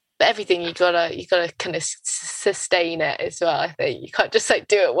 But everything you gotta kind of sustain it as well. I think you can't just like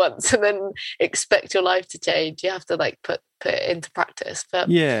do it once and then expect your life to change. You have to like put it into practice. But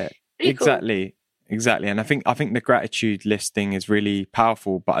yeah, exactly. And I think the gratitude listing is really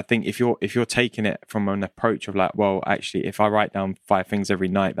powerful. But I think if you're taking it from an approach of like, well, actually, if I write down 5 things every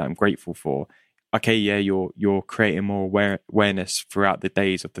night that I'm grateful for, okay, yeah, you're creating more awareness throughout the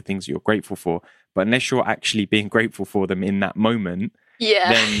days of the things that you're grateful for. But unless you're actually being grateful for them in that moment,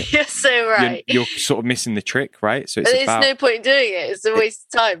 then you're so right. You're sort of missing the trick, right? So there's no point doing it. It's a waste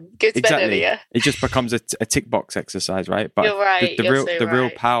of time. Go to bed earlier. It just becomes a tick box exercise, right? But you're right. The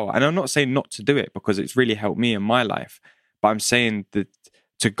real power, and I'm not saying not to do it because it's really helped me in my life, but I'm saying that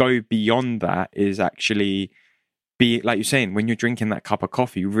to go beyond that is actually be, like you're saying, when you're drinking that cup of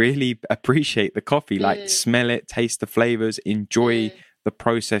coffee, really appreciate the coffee, like smell it, taste the flavors, enjoy the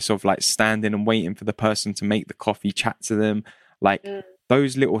process of like standing and waiting for the person to make the coffee, chat to them, like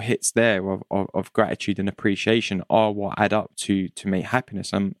those little hits there of gratitude and appreciation are what add up to make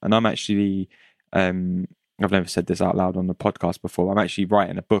happiness. And I'm actually, I've never said this out loud on the podcast before, I'm actually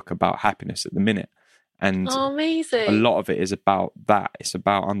writing a book about happiness at the minute. And amazing. A lot of it is about that. It's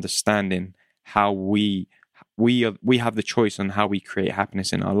about understanding how we have the choice on how we create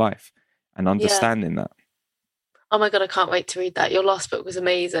happiness in our life and understanding that. Oh my God, I can't wait to read that. Your last book was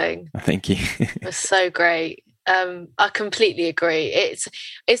amazing. Thank you. It was so great. I completely agree.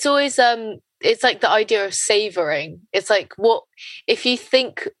 It's always it's like the idea of savoring. It's like, what if you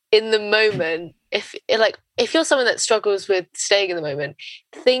think in the moment, if you're someone that struggles with staying in the moment,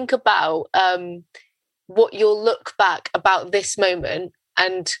 think about what you'll look back about this moment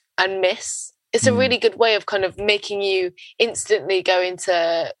and miss. It's a really good way of kind of making you instantly go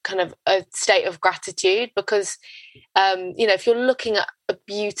into kind of a state of gratitude, because if you're looking at a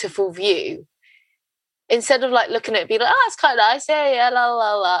beautiful view, instead of like looking at it, be like, oh, it's kind of nice, yeah, la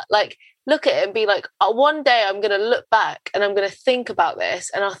la la. Like, look at it and be like, oh, one day I'm going to look back and I'm going to think about this,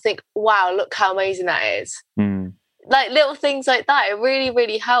 and I'll think, wow, look how amazing that is. Like little things like that, it really,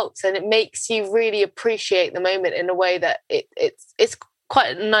 really helps, and it makes you really appreciate the moment in a way that it's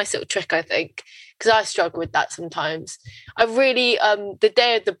quite a nice little trick, I think, because I struggle with that sometimes. I really, the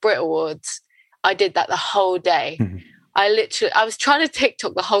day of the Brit Awards, I did that the whole day. I was trying to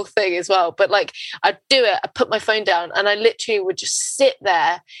TikTok the whole thing as well, but like I'd do it, I put my phone down and I literally would just sit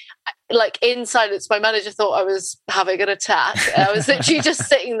there like in silence. My manager thought I was having an attack. I was literally just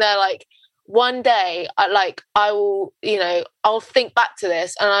sitting there like, one day I'll think back to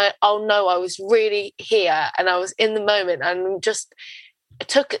this and I'll know I was really here and I was in the moment, and just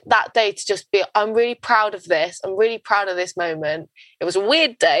took that day to just be, I'm really proud of this. I'm really proud of this moment. It was a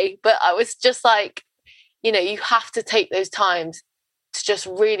weird day, but I was just like, you have to take those times to just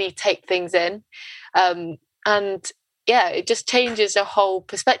really take things in. And yeah, it just changes your whole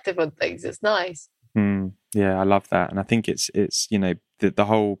perspective on things. It's nice. Yeah, I love that. And I think it's the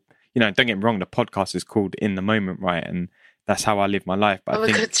whole, don't get me wrong, the podcast is called In the Moment, right? And that's how I live my life. But I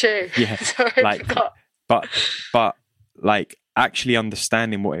think, God, true. Yeah, sorry, I forgot. But like actually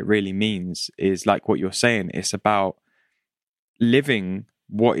understanding what it really means is like what you're saying. It's about living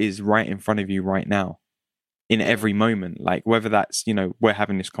what is right in front of you right now, in every moment. Like whether that's, we're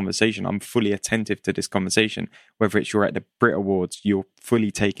having this conversation, I'm fully attentive to this conversation. Whether it's you're at the Brit Awards, you're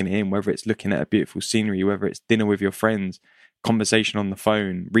fully taking it in. Whether it's looking at a beautiful scenery, whether it's dinner with your friends, conversation on the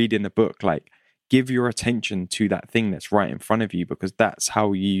phone, reading a book, like give your attention to that thing that's right in front of you, because that's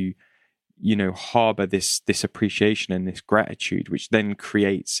how you harbor this appreciation and this gratitude, which then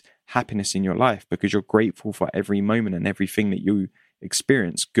creates happiness in your life, because you're grateful for every moment and everything that you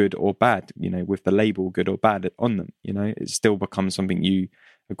experience, good or bad, with the label good or bad on them. It still becomes something you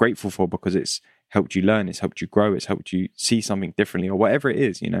are grateful for because it's helped you learn, it's helped you grow, it's helped you see something differently, or whatever it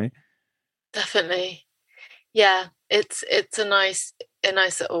is. Definitely. Yeah, it's a nice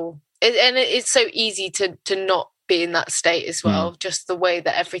little, and it's so easy to not be in that state as well. Just the way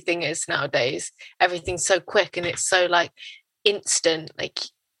that everything is nowadays, everything's so quick and it's so like instant,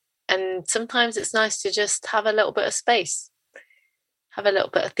 and sometimes it's nice to just have a little bit of space, have a little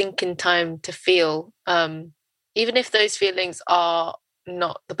bit of thinking time to feel, even if those feelings are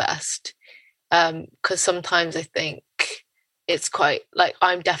not the best, because sometimes I think it's quite like,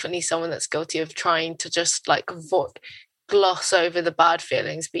 I'm definitely someone that's guilty of trying to just like gloss over the bad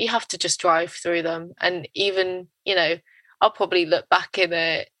feelings, but you have to just drive through them. And even, I'll probably look back in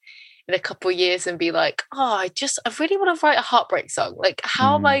a couple of years and be like, oh, I really want to write a heartbreak song. Like,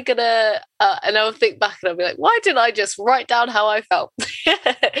 how am I gonna, and I'll think back and I'll be like, why didn't I just write down how I felt?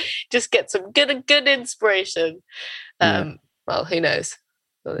 Just get some good inspiration. Well, who knows?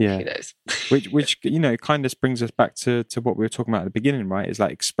 Yeah. Who knows? which kind of brings us back to what we were talking about at the beginning, right? Is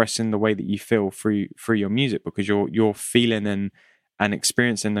like expressing the way that you feel through your music, because you're feeling and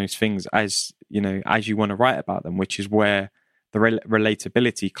experiencing those things as you want to write about them, which is where the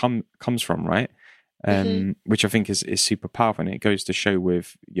relatability comes from, right? Which I think is super powerful, and it goes to show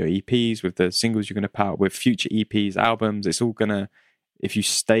with your EPs, with the singles you're going to put out, with future EPs, albums. It's all gonna if you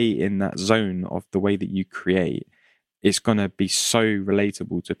stay in that zone of the way that you create, it's going to be so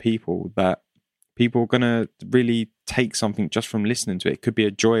relatable to people that people are going to really take something just from listening to it. It could be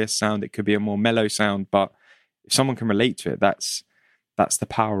a joyous sound, it could be a more mellow sound, but if someone can relate to it, that's the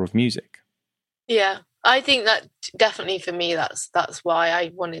power of music. Yeah, I think that definitely for me, that's why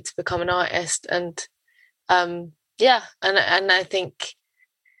I wanted to become an artist. And and I think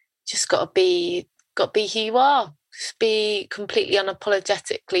just got to be who you are. Just be completely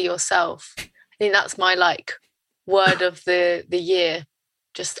unapologetically yourself. I think that's my like word of the year.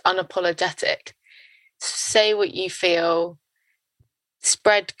 Just unapologetic. Say what you feel.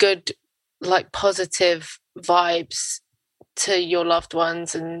 Spread good, like positive vibes to your loved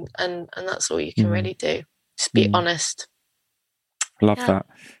ones, and that's all you can really do. Just be honest. Love that.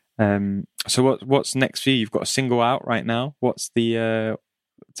 So what's next for you? You've got a single out right now. What's the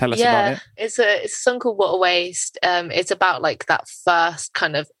tell us about it? It's a song called What a Waste. It's about like that first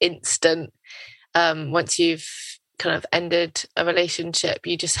kind of instant, once you've kind of ended a relationship,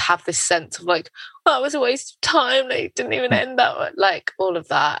 you just have this sense of like, oh, it was a waste of time, like it didn't even end that, like all of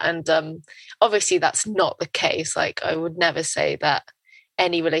that. And obviously that's not the case. Like I would never say that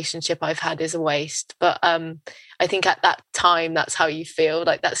any relationship I've had is a waste, but I think at that time that's how you feel.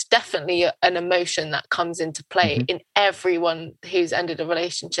 Like that's definitely an emotion that comes into play in everyone who's ended a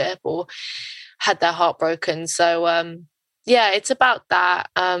relationship or had their heart broken. So it's about that,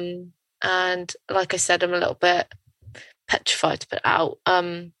 and like I said, I'm a little bit petrified to put it out,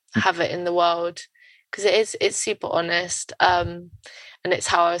 have it in the world, because it's super honest, and it's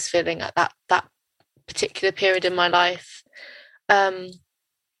how I was feeling at that particular period in my life.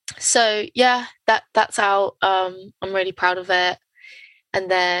 So yeah, that's out. I'm really proud of it. And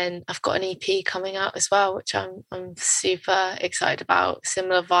then I've got an EP coming out as well, which I'm super excited about.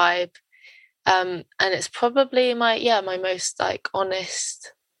 Similar vibe, and it's probably my most like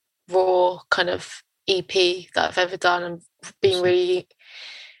honest, raw kind of EP that I've ever done. I've been really,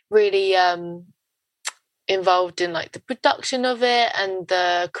 really involved in like the production of it and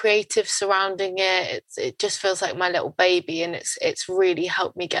the creative surrounding it. It just feels like my little baby, and it's really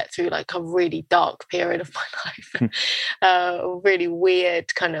helped me get through like a really dark period of my life. A really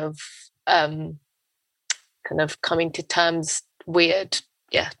weird kind of coming to terms weird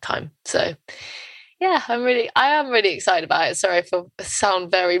time. So yeah, I am really excited about it. Sorry if I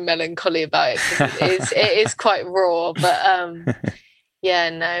sound very melancholy about it, because it is quite raw, but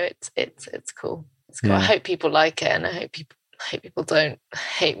it's cool. It's cool. Yeah. I hope people like it, and I hope people don't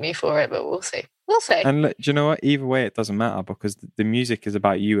hate me for it, but we'll see. And look, do you know what? Either way, it doesn't matter, because the music is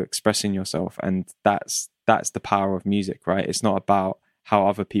about you expressing yourself, and that's the power of music, right? It's not about how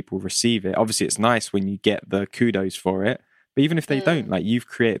other people receive it. Obviously, it's nice when you get the kudos for it, but even if they don't, like, you've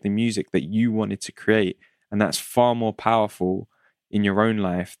created the music that you wanted to create, and that's far more powerful in your own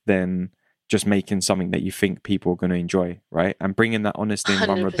life than just making something that you think people are going to enjoy, right? And bringing that honesty and 100%.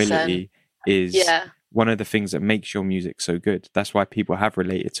 Vulnerability is one of the things that makes your music so good. That's why people have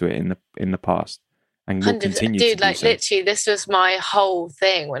related to it in the past and will continue to do so. Literally, this was my whole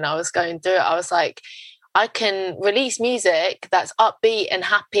thing when I was going through it. I was like, I can release music that's upbeat and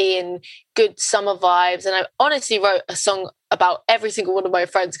happy and good summer vibes. And I honestly wrote a song about every single one of my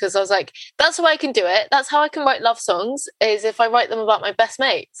friends, because I was like, that's how I can do it. That's how I can write love songs, is if I write them about my best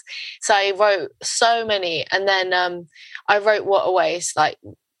mates. So I wrote so many. And then I wrote What a Waste,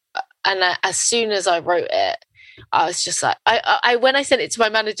 as soon as I wrote it, I was just like, I when I sent it to my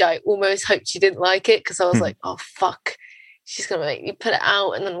manager, I almost hoped she didn't like it, because I was like, oh fuck, she's gonna make me put it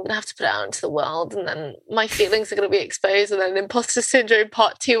out, and then I'm gonna have to put it out into the world, and then my feelings are gonna be exposed, and then imposter syndrome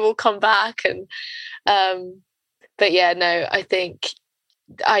part 2 will come back. And but yeah, no, I think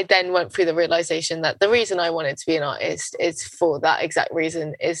I then went through the realization that the reason I wanted to be an artist is for that exact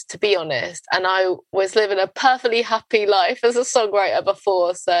reason, is to be honest. And I was living a perfectly happy life as a songwriter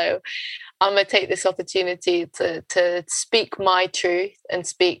before. So I'm going to take this opportunity to speak my truth and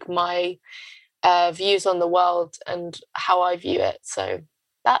speak my views on the world and how I view it. So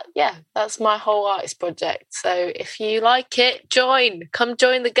that's my whole artist project. So if you like it, come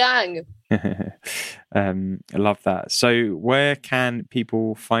join the gang. I love that. So where can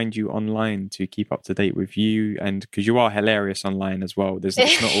people find you online to keep up to date with you? And because you are hilarious online as well, it's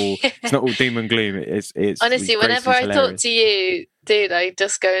not all doom and gloom. It's honestly, whenever I talk to you, dude, I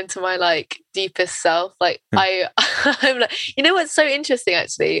just go into my like deepest self. Like I'm like, you know what's so interesting,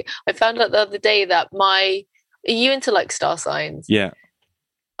 actually, I found out the other day that are you into like star signs? Yeah.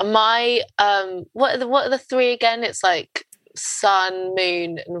 My what are the 3 again? It's like sun,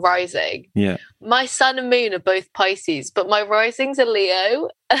 moon, and rising. Yeah. My sun and moon are both Pisces, but my risings are Leo.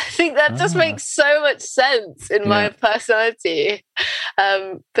 I think that just makes so much sense in my personality.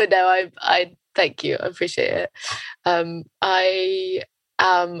 But no, I thank you. I appreciate it. I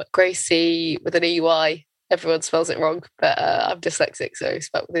am Gracie with an EY. Everyone spells it wrong, but I'm dyslexic, so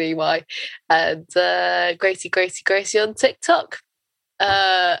spelled with an EY. And Gracie on TikTok.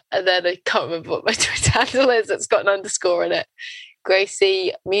 And then I can't remember what my Twitter handle is. It's got an underscore in it.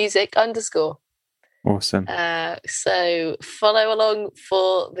 Gracie Music _. Awesome. So follow along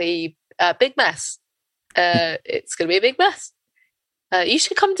for the big mess. It's going to be a big mess. You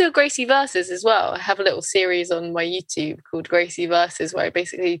should come to a Gracie Versus as well. I have a little series on my YouTube called Gracie Versus, where I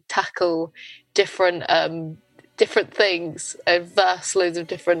basically tackle different things. I verse loads of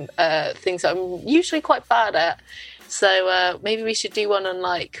different things that I'm usually quite bad at. So maybe we should do one on,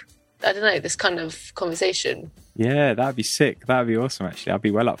 like, I don't know, this kind of conversation. Yeah, that'd be sick. That'd be awesome, actually. I'd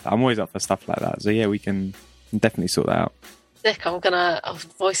be well up for that. I'm always up for stuff like that. So yeah, we can definitely sort that out. Sick. I'll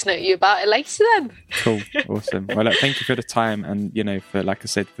voice note you about it later then. Cool. Awesome. Well, look, thank you for the time and, you know, for, like I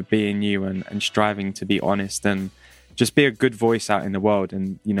said, for being you and striving to be honest and just be a good voice out in the world.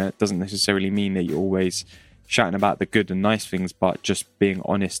 And, you know, it doesn't necessarily mean that you're always shouting about the good and nice things, but just being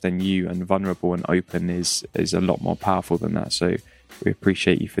honest and you and vulnerable and open is a lot more powerful than that. So we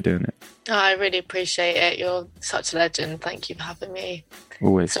appreciate you for doing it. Oh, I really appreciate it. You're such a legend. Thank you for having me.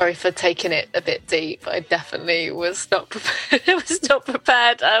 Always. Sorry for taking it a bit deep. I definitely was not prepared.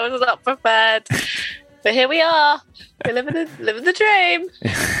 I was not prepared. But here we are. We're living the dream.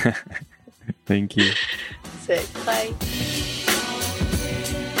 Thank you. Sick. Bye.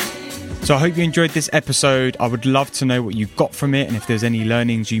 So I hope you enjoyed this episode. I would love to know what you got from it and if there's any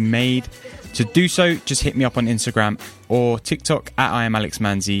learnings you made. To do so, just hit me up on Instagram or TikTok at I am Alex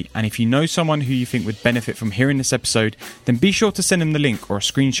Manzi. And if you know someone who you think would benefit from hearing this episode, then be sure to send them the link or a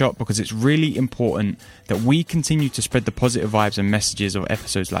screenshot, because it's really important that we continue to spread the positive vibes and messages of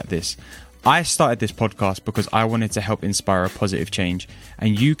episodes like this. I started this podcast because I wanted to help inspire a positive change,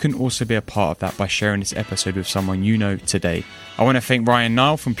 and you can also be a part of that by sharing this episode with someone you know today. I want to thank Ryan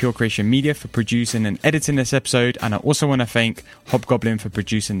Nile from Pure Creation Media for producing and editing this episode, and I also want to thank Hobgoblin for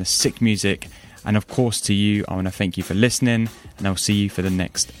producing the sick music, and of course to you, I want to thank you for listening, and I'll see you for the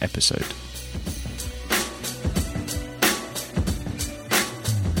next episode.